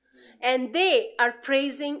promise, and they are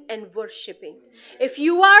praising and worshiping. If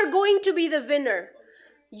you are going to be the winner,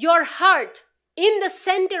 your heart, in the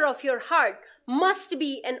center of your heart, must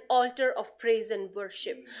be an altar of praise and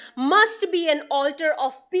worship. Must be an altar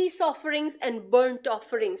of peace offerings and burnt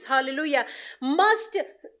offerings. Hallelujah. Must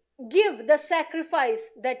give the sacrifice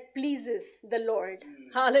that pleases the Lord.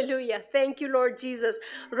 Hallelujah. Thank you, Lord Jesus.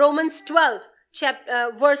 Romans 12,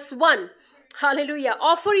 verse 1. Hallelujah.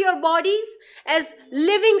 Offer your bodies as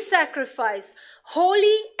living sacrifice,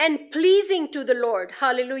 holy and pleasing to the Lord.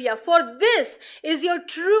 Hallelujah. For this is your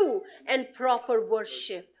true and proper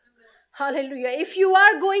worship. Hallelujah. If you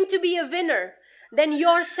are going to be a winner, then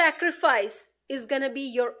your sacrifice is going to be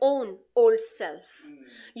your own old self.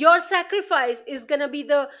 Your sacrifice is going to be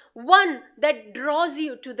the one that draws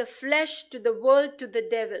you to the flesh, to the world, to the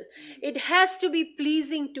devil. It has to be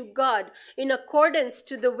pleasing to God in accordance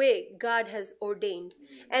to the way God has ordained.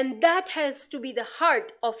 And that has to be the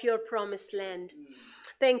heart of your promised land.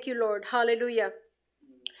 Thank you, Lord. Hallelujah.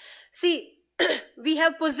 See, we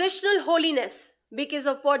have positional holiness because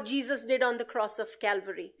of what Jesus did on the cross of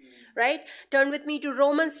Calvary, right? Turn with me to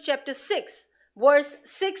Romans chapter 6, verse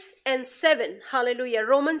 6 and 7. Hallelujah.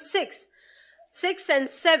 Romans 6, 6 and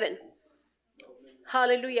 7.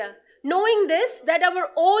 Hallelujah. Knowing this, that our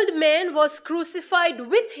old man was crucified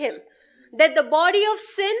with him, that the body of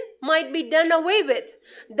sin might be done away with,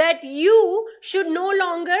 that you should no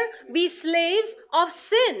longer be slaves of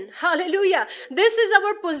sin. Hallelujah. This is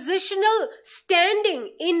our positional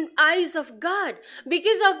standing in eyes of God.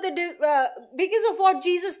 Because of what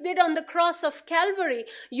Jesus did on the cross of Calvary,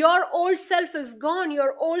 your old self is gone.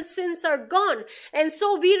 Your old sins are gone. And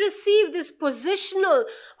so we receive this positional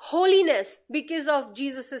holiness because of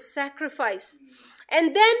Jesus' sacrifice.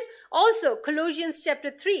 And then also Colossians chapter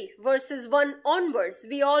 3 verses 1 onwards.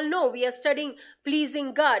 We all know we are studying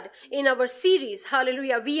pleasing God in our series.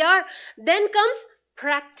 Hallelujah. Then comes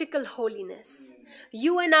practical holiness.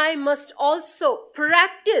 You and I must also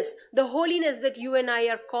practice the holiness that you and I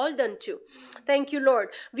are called unto. Thank you,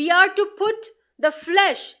 Lord. We are to put the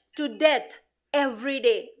flesh to death every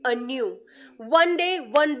day anew. One day,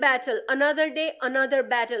 one battle. Another day, another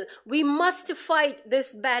battle. We must fight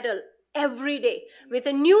this battle every day with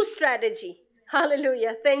a new strategy.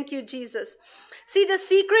 Hallelujah. Thank you, Jesus. See, the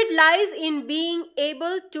secret lies in being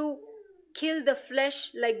able to kill the flesh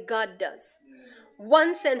like God does,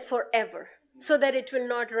 once and forever, so that it will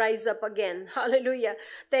not rise up again. Hallelujah.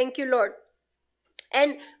 Thank you, Lord.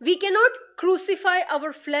 And we cannot crucify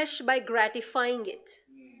our flesh by gratifying it.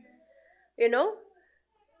 You know,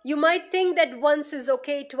 you might think that once is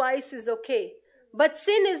okay, twice is okay, but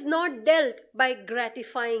sin is not dealt by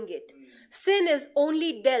gratifying it. Sin is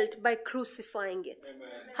only dealt by crucifying it. Amen.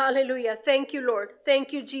 Hallelujah. Thank you, Lord.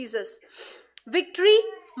 Thank you, Jesus. Victory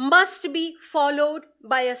must be followed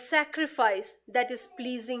by a sacrifice that is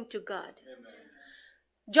pleasing to God. Amen.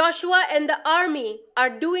 Joshua and the army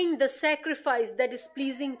are doing the sacrifice that is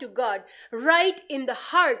pleasing to God right in the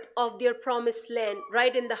heart of their promised land,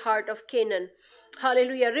 right in the heart of Canaan.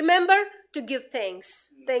 Hallelujah. Remember to give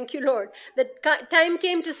thanks. Thank you, Lord. The time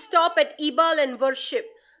came to stop at Ebal and worship.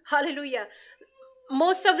 Hallelujah.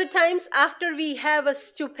 Most of the times after we have a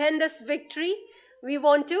stupendous victory, we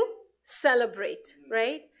want to celebrate,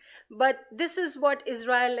 right? But this is what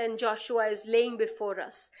Israel and Joshua is laying before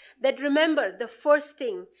us. That remember, the first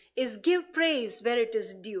thing is give praise where it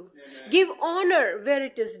is due. Amen. Give honor where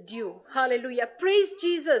it is due. Hallelujah. Praise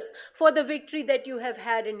Jesus for the victory that you have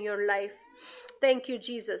had in your life. Thank you,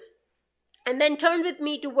 Jesus. And then turn with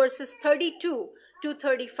me to verses 32 to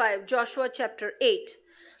 35, Joshua chapter 8.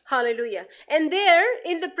 Hallelujah. And there,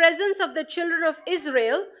 in the presence of the children of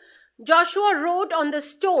Israel, Joshua wrote on the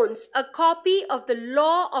stones a copy of the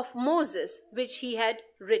law of Moses, which he had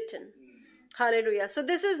written. Hallelujah. So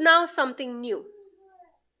this is now something new.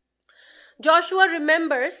 Joshua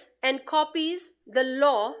remembers and copies the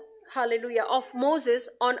law, hallelujah, of Moses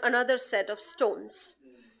on another set of stones.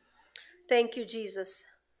 Thank you, Jesus.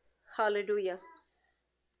 Hallelujah.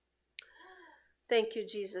 Thank you,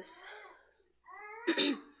 Jesus.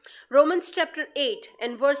 Romans chapter 8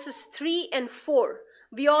 and verses 3 and 4.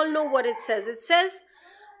 We all know what it says. It says,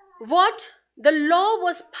 what the law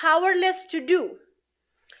was powerless to do,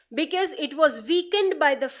 because it was weakened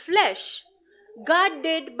by the flesh, God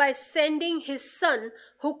did by sending his Son,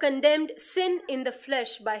 who condemned sin in the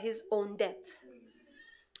flesh by his own death.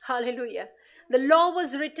 Hallelujah. The law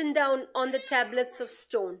was written down on the tablets of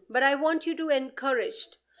stone. But I want you to be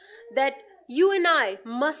encouraged that you and I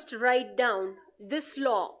must write down this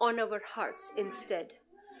law on our hearts instead.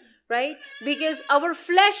 right? Because our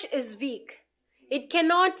flesh is weak. It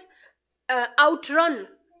cannot outrun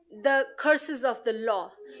the curses of the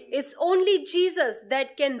law. It's only Jesus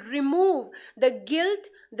that can remove the guilt,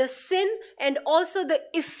 the sin, and also the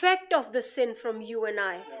effect of the sin from you and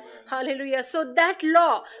I. Hallelujah. So that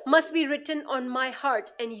law must be written on my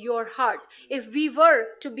heart and your heart if we were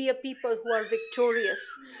to be a people who are victorious.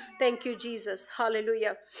 Thank you, Jesus.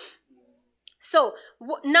 Hallelujah. So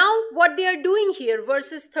now what they are doing here,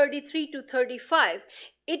 verses 33 to 35,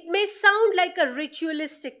 it may sound like a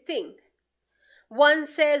ritualistic thing. One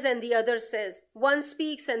says and the other says. One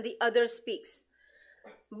speaks and the other speaks.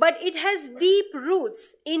 But it has deep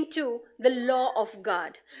roots into the law of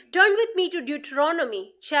God. Turn with me to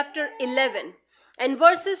Deuteronomy chapter 11 and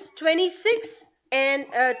verses 26 and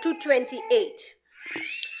to 28.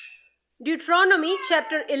 Deuteronomy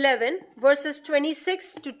chapter 11 verses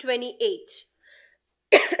 26 to 28.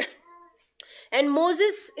 And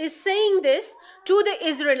Moses is saying this to the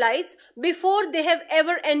Israelites before they have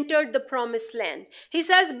ever entered the promised land. He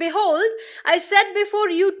says, "Behold, I set before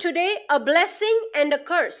you today a blessing and a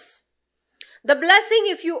curse. The blessing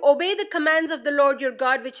if you obey the commands of the Lord your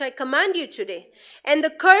God, which I command you today. And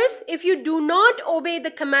the curse if you do not obey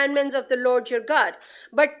the commandments of the Lord your God,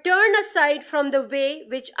 but turn aside from the way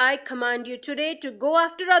which I command you today to go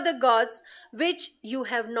after other gods, which you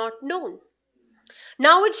have not known.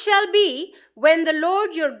 Now it shall be, when the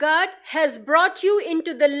Lord your God has brought you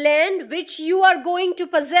into the land which you are going to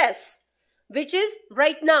possess," which is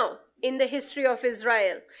right now in the history of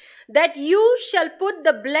Israel, "that you shall put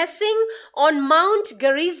the blessing on Mount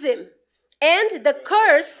Gerizim and the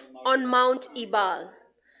curse on Mount Ebal."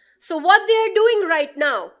 So what they are doing right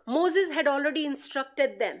now, Moses had already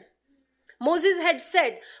instructed them. Moses had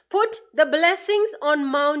said, put the blessings on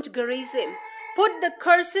Mount Gerizim. Put the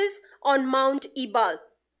curses on Mount Ebal.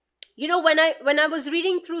 You know, when I was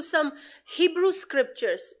reading through some Hebrew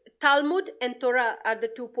scriptures, Talmud and Torah are the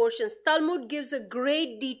two portions. Talmud gives a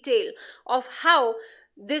great detail of how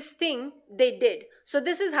this thing they did. So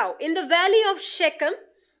this is how. In the valley of Shechem,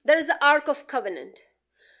 there is the Ark of Covenant.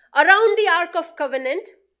 Around the Ark of Covenant,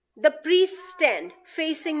 the priests stand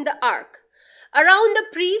facing the Ark. Around the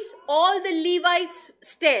priests, all the Levites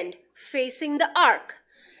stand facing the Ark.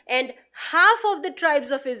 And half of the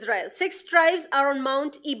tribes of Israel, 6 tribes are on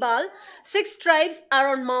Mount Ebal, 6 tribes are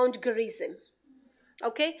on Mount Gerizim.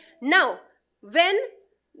 Okay, now when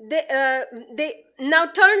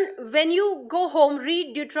when you go home,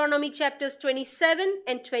 read Deuteronomy chapters 27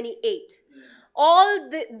 and 28. All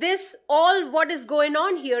what is going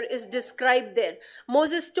on here is described there.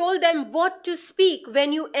 Moses told them what to speak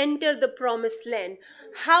when you enter the promised land,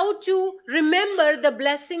 how to remember the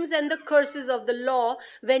blessings and the curses of the law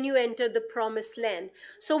when you enter the promised land.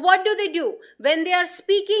 So what do? When they are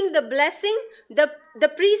speaking the blessing, the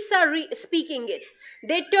priests are speaking it.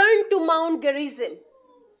 They turn to Mount Gerizim.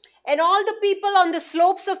 And all the people on the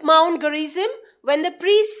slopes of Mount Gerizim, when the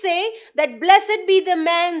priests say that blessed be the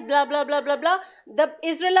man, blah, blah, blah, blah, blah, the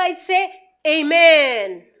Israelites say,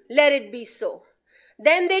 amen, let it be so.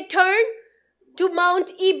 Then they turn to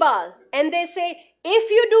Mount Ebal and they say, if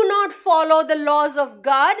you do not follow the laws of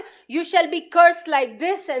God, you shall be cursed like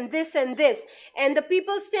this and this and this. And the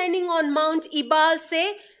people standing on Mount Ebal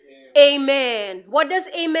say, amen. What does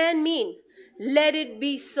amen mean? Let it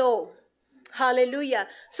be so. Hallelujah.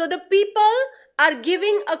 So the people are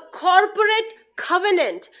giving a corporate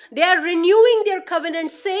covenant. They are renewing their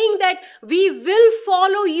covenant, saying that we will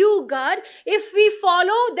follow you, God. If we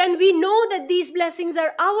follow, then we know that these blessings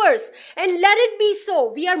are ours. And let it be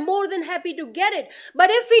so. We are more than happy to get it. But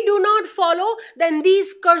if we do not follow, then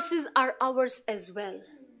these curses are ours as well.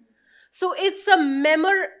 So it's a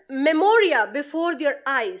memoria before their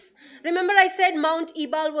eyes. Remember I said Mount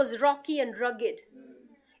Ebal was rocky and rugged.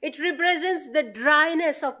 It represents the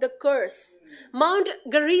dryness of the curse. Mount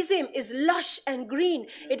Gerizim is lush and green.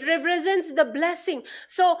 It represents the blessing.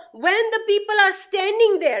 So when the people are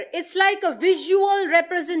standing there, it's like a visual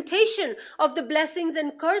representation of the blessings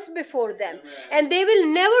and curse before them. And they will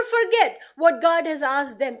never forget what God has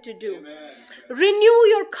asked them to do. Amen. Renew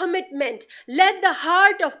your commitment. Let the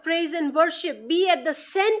heart of praise and worship be at the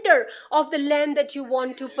center of the land that you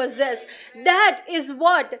want to possess. That is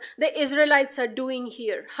what the Israelites are doing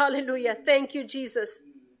here. Hallelujah. Thank you, Jesus.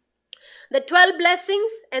 The 12 blessings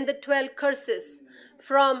and the 12 curses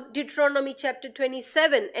from Deuteronomy chapter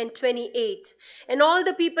 27 and 28. And all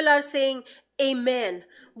the people are saying, amen.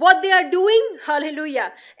 What they are doing,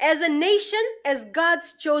 hallelujah, as a nation, as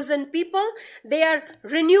God's chosen people, they are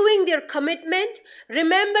renewing their commitment,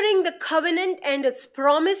 remembering the covenant and its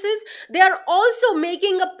promises. They are also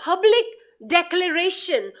making a public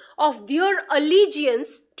declaration of their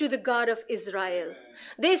allegiance to the God of Israel.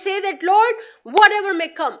 They say that, Lord, whatever may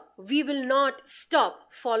come, we will not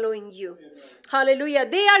stop following you. Hallelujah.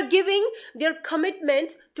 They are giving their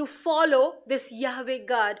commitment to follow this Yahweh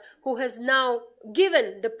God who has now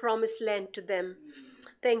given the promised land to them.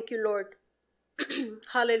 Thank you, Lord.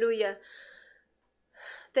 Hallelujah.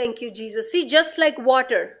 Thank you, Jesus. See, just like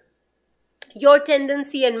water, your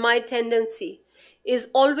tendency and my tendency is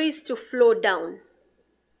always to flow down.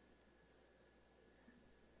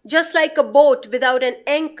 Just like a boat without an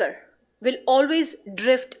anchor will always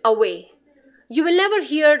drift away. You will never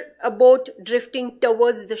hear a boat drifting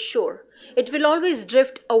towards the shore. It will always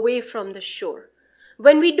drift away from the shore.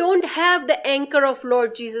 When we don't have the anchor of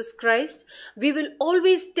Lord Jesus Christ, we will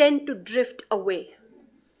always tend to drift away.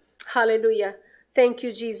 Hallelujah. Thank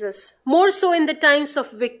you, Jesus. More so in the times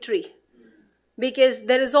of victory, because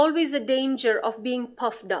there is always a danger of being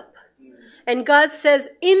puffed up. And God says,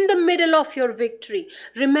 in the middle of your victory,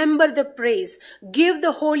 remember the praise, give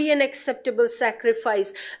the holy and acceptable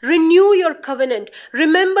sacrifice, renew your covenant,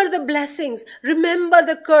 remember the blessings, remember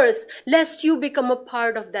the curse, lest you become a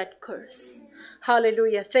part of that curse.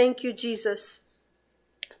 Hallelujah. Thank you, Jesus.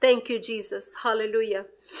 Thank you, Jesus. Hallelujah.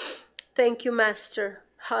 Thank you, Master.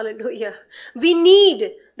 Hallelujah. We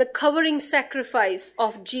need the covering sacrifice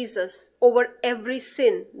of Jesus over every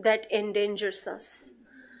sin that endangers us.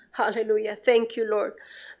 Hallelujah. Thank you, Lord.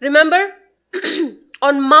 Remember,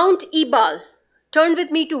 on Mount Ebal, turn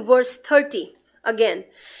with me to verse 30 again.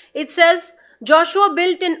 It says, Joshua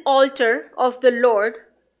built an altar of the Lord,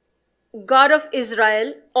 God of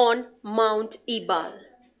Israel, on Mount Ebal.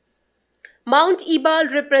 Mount Ebal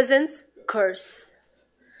represents curse.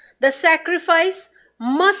 The sacrifice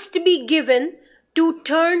must be given to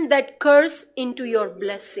turn that curse into your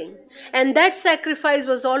blessing. And that sacrifice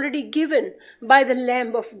was already given by the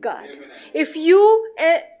Lamb of God. If you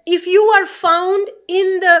are found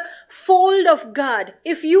in the fold of God,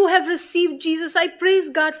 if you have received Jesus, I praise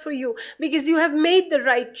God for you because you have made the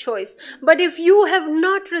right choice. But if you have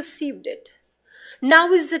not received it,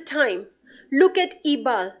 now is the time. Look at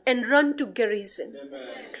Ebal and run to Gerizim.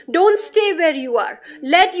 Don't stay where you are.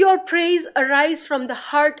 Let your praise arise from the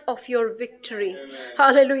heart of your victory. Amen.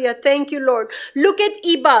 Hallelujah. Thank you, Lord. Look at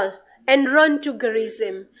Ebal and run to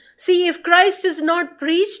Gerizim. See, if Christ is not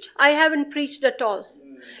preached, I haven't preached at all.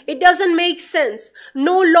 It doesn't make sense.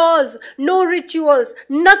 No laws, no rituals,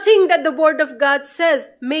 nothing that the Word of God says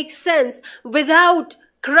makes sense without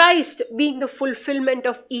Christ being the fulfillment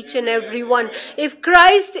of each and every one. If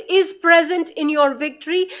Christ is present in your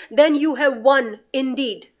victory, then you have won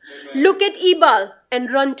indeed. Amen. Look at Ebal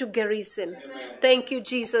and run to Gerizim. Amen. Thank you,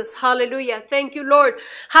 Jesus. Hallelujah. Thank you, Lord.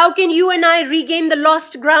 How can you and I regain the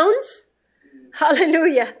lost grounds?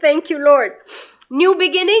 Hallelujah. Thank you, Lord. New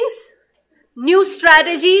beginnings, new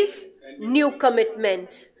strategies, new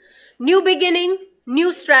commitment. New beginning,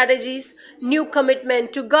 new strategies, new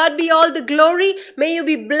commitment. To God be all the glory. May you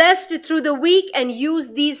be blessed through the week and use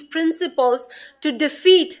these principles to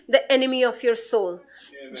defeat the enemy of your soul.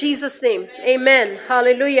 In Jesus' name, amen.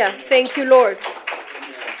 Hallelujah. Thank you, Lord.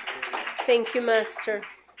 Thank you, Master.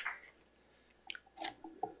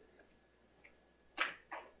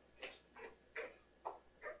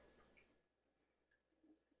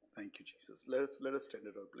 Thank you, Jesus. Let us stand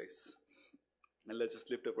at our place. And let's just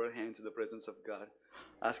lift up our hands in the presence of God,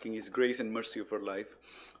 asking His grace and mercy of our life.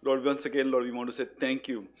 Lord, once again, Lord, we want to say thank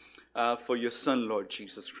you for your Son, Lord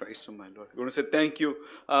Jesus Christ, oh my Lord. We want to say thank you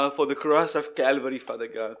for the cross of Calvary, Father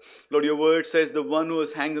God. Lord, your word says the one who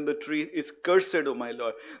was hanged on the tree is cursed, oh my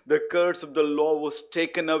Lord. The curse of the law was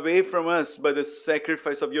taken away from us by the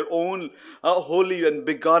sacrifice of your own holy and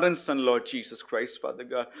begotten Son, Lord Jesus Christ, Father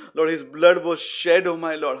God. Lord, His blood was shed, oh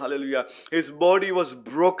my Lord, hallelujah. His body was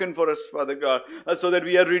broken for us, Father God, so that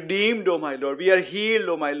we are redeemed, oh my Lord. We are healed,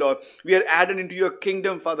 oh my Lord. We are added into your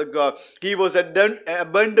kingdom, Father God. He was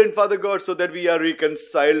abundant, Father God, so that we are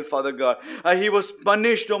reconciled, Father God. He was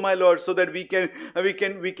punished, oh my Lord, so that we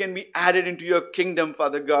can be added into your kingdom,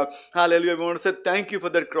 Father God. Hallelujah. We want to say thank you for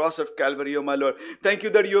that cross of Calvary, oh my Lord. Thank you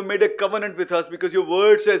that you made a covenant with us, because your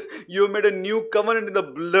word says you made a new covenant in the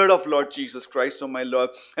blood of Lord Jesus Christ, oh my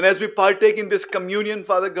Lord. And as we partake in this communion,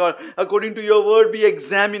 Father God, according to your word, we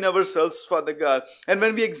examine ourselves, Father God. And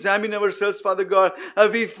when we examine ourselves, Father God,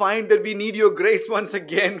 Lord, we find that we need your grace once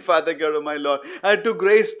again, Father God, oh my Lord, to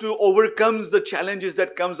grace to overcome the challenges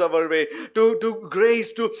that comes our way, to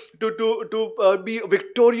grace to be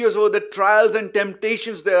victorious over the trials and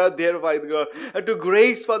temptations that are there, Father God, to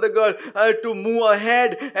grace, Father God, to move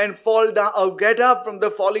ahead and fall down, or get up from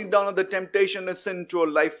the falling down of the temptation and sin to our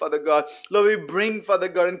life, Father God. Lord, we bring, Father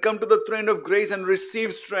God, and come to the throne of grace and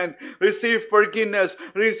receive strength, receive forgiveness,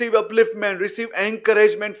 receive upliftment, receive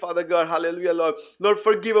encouragement, Father God. Hallelujah, Lord. Lord,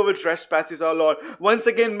 forgive our trespasses, our Lord. Once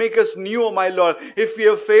again, make us new, oh my Lord. If we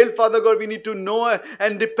have failed, Father God, we need to know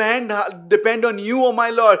and depend on you, oh my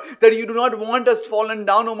Lord, that you do not want us fallen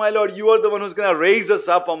down, oh my Lord. You are the one who's going to raise us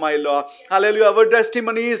up, oh my Lord. Hallelujah. Our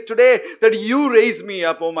testimony is today that you raise me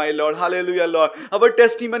up, oh my Lord. Hallelujah, Lord. Our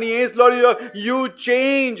testimony is, Lord, you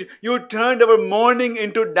change, you turned our mourning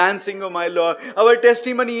into dancing, oh my Lord. Our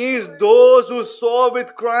testimony is those who sow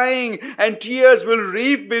with crying and tears will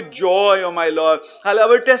reap with joy, oh my Lord.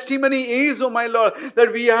 Our testimony is, oh my Lord,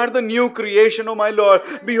 that we are the new creation, oh my Lord.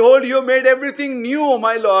 Behold, you made everything new, oh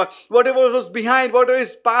my Lord. Whatever was behind, whatever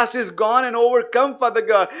is past is gone and overcome, Father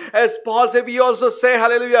God. As Paul said, we also say,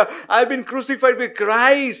 hallelujah, I've been crucified with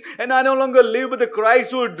Christ, and I no longer live, but the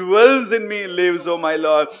Christ who dwells in me lives, oh my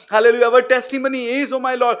Lord. Hallelujah. Our testimony is, oh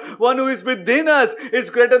my Lord, one who is within us is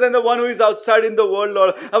greater than the one who is outside in the world,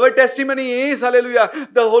 Lord. Our testimony is, hallelujah,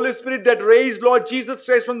 the Holy Spirit that raised Lord Jesus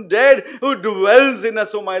Christ from the dead, who dwells in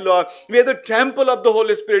us, oh my Lord. We are the temple of the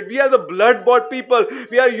Holy Spirit. We are the blood-bought people.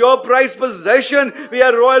 We are your prized possession. We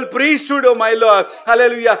are royal priesthood, oh my Lord.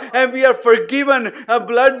 Hallelujah. And we are forgiven,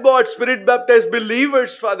 blood-bought, spirit-baptized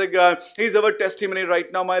believers, Father God. Is our testimony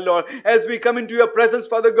right now, my Lord. As we come into your presence,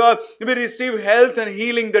 Father God, we receive health and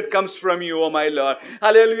healing that comes from you, oh my Lord.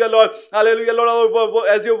 Hallelujah, Lord. Hallelujah, Lord.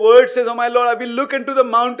 As your word says, oh my Lord, I will look into the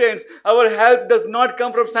mountains. Our help does not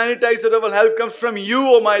come from sanitizer. Our help comes from you,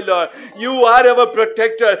 oh my Lord. You are our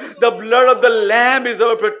protector. The blood of the Lamb is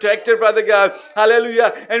our protector, Father God.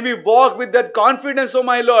 Hallelujah. And we walk with that confidence, oh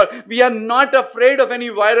my Lord. We are not afraid of any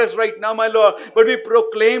virus right now, my Lord, but we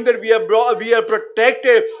proclaim that we are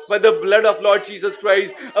protected by the blood of Lord Jesus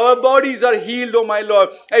Christ. Our bodies are healed, oh my Lord.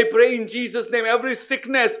 I pray in Jesus' name, every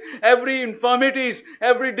sickness, every infirmities,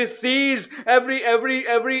 every disease, every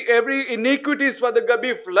iniquities, Father God,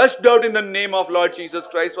 be flushed out in the name of Lord Jesus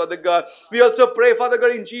Christ, Father God. We also pray, Father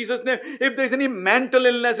God, in Jesus' name, if there's any mental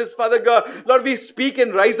illnesses, Father God, Lord, we speak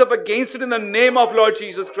and rise up against it in the name of Lord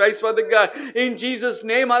Jesus Christ, Father God. In Jesus'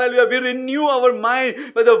 name, hallelujah, we renew our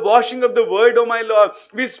mind by the washing of the word, oh my Lord.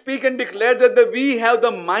 We speak and declare that we have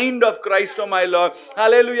the mind of Christ, oh my Lord.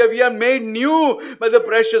 Hallelujah, we are made new by the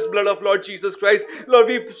precious blood of Lord Jesus Christ. Lord,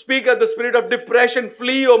 we speak of the spirit of depression,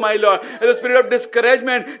 flee, oh my Lord. And the spirit of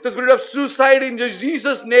discouragement, the spirit of suicide in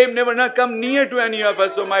Jesus' name, never not come near to any of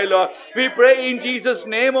us, oh my Lord. We pray in Jesus'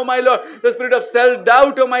 name, oh my Lord. The spirit of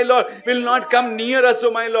self-doubt, oh my Lord, will not come near us,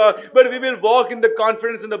 oh my Lord. But we will walk in the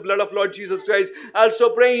confidence in the blood of Lord Jesus Christ. I also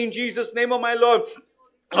pray in Jesus' name, oh my Lord,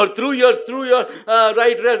 or through your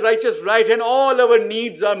righteous right hand, all our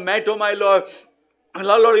needs are met, oh my Lord.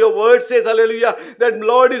 Lord, your word says, hallelujah, that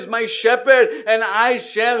Lord is my shepherd and I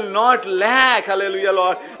shall not lack. Hallelujah,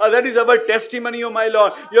 Lord. That is our testimony, oh my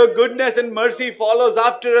Lord. Your goodness and mercy follows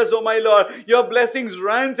after us, oh my Lord. Your blessings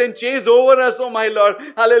runs and chase over us, oh my Lord.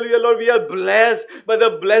 Hallelujah, Lord. We are blessed by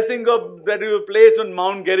the blessing of that you placed on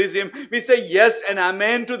Mount Gerizim. We say yes and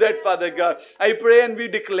amen to that, Father God. I pray and we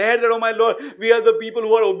declare that, oh my Lord, we are the people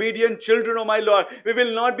who are obedient children, oh my Lord. We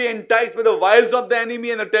will not be enticed by the wiles of the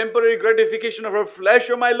enemy and the temporary gratification of our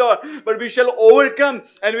flesh, oh my Lord, but we shall overcome,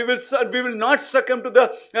 and we will not succumb to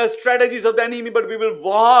the strategies of the enemy, but we will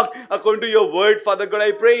walk according to your word, Father God.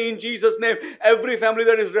 I pray in Jesus' name, every family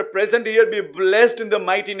that is represented here be blessed in the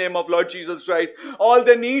mighty name of Lord Jesus Christ. All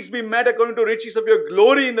their needs be met according to riches of your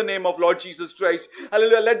glory in the name of Lord Jesus Christ.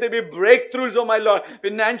 Hallelujah. Let there be breakthroughs, oh my Lord.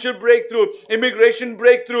 Financial breakthrough, immigration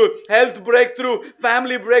breakthrough, health breakthrough,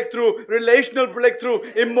 family breakthrough, relational breakthrough,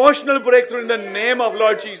 emotional breakthrough in the name of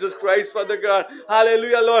Lord Jesus Christ, Father God.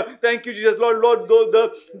 Hallelujah, Lord. Thank you, Jesus. Lord,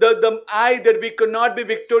 the eye that we could not be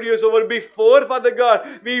victorious over before, Father God,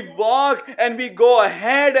 we walk and we go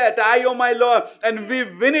ahead at eye, oh my Lord, and we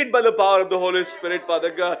win it by the power of the Holy Spirit,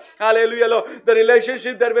 Father God. Hallelujah, Lord. The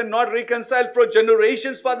relationships that were not reconciled for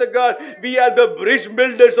generations, Father God, we are the bridge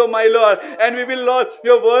builders, oh my Lord, and we will, Lord,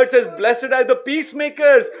 your word says, blessed are the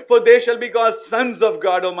peacemakers, for they shall be called sons of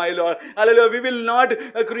God, oh my Lord. Hallelujah. We will not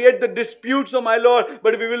create the disputes, oh my Lord,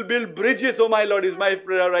 but we will build bridges, oh my Lord, God, is my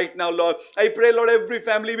prayer right now, Lord. I pray, Lord, every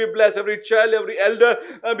family be blessed, every child, every elder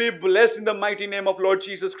be blessed in the mighty name of Lord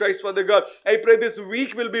Jesus Christ, Father God. I pray this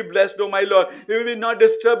week will be blessed, oh my Lord. We will be not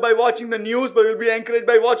disturbed by watching the news, but we will be encouraged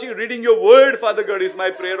by reading your word, Father God, is my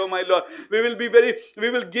prayer, oh my Lord. We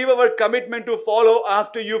will give our commitment to follow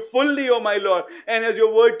after you fully, oh my Lord. And as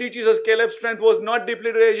your word teaches us, Caleb's strength was not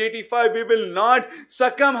depleted at age 85. We will not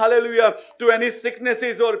succumb, hallelujah, to any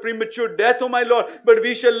sicknesses or premature death, oh my Lord, but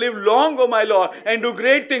we shall live long, oh my Lord, and do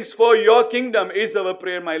great things for your kingdom is our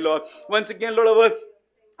prayer, my Lord. Once again, Lord,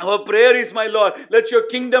 our prayer is, my Lord, let your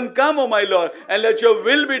kingdom come, oh my Lord, and let your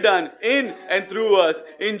will be done in and through us.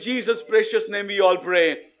 In Jesus' precious name we all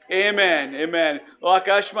pray. Amen. Amen. O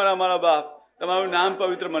આકાશમાં અમારા બાપ, તમારું નામ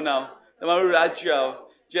પવિત્ર મનાવો, તમારું રાજ્ય આવો,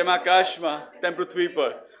 જેમ આકાશમાં તેમ પૃથ્વી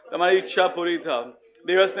પર તમારી ઈચ્છા પૂરી થાવ.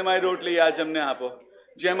 દિવસને મારી રોટલી આજ અમને આપો,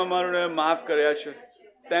 જેમ અમારું માફ કર્યા છે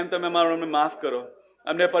તેમ તમે અમારું અમને માફ કરો.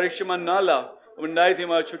 અમને પરીક્ષામાં ન લાવ, ઊંડાઈથી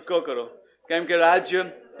અમારો છૂટકો કરો, કેમ કે રાજ્ય,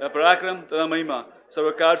 પરાક્રમ તથા મહિમા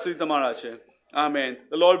સર્વકાળ સુધી તમારા છે. Amen.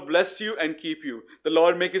 The Lord bless you and keep you. The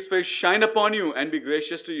Lord make his face shine upon you and be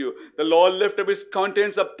gracious to you. The Lord lift up his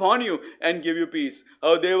countenance upon you and give you peace.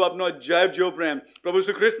 હવે દેવ આપનો અજાયબ જેવો પ્રેમ, પ્રભુ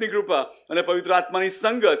શ્રી ખ્રિસ્તની કૃપા અને પવિત્ર આત્માની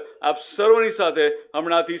સંગત આપ સર્વની સાથે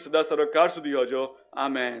હમણાંથી સદા સર્વકાળ સુધી હોજો.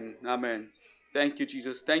 Amen. Amen. Thank you,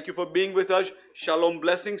 Jesus. Thank you for being with us. Shalom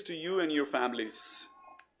blessings to you and your families.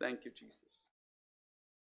 Thank you, Jesus.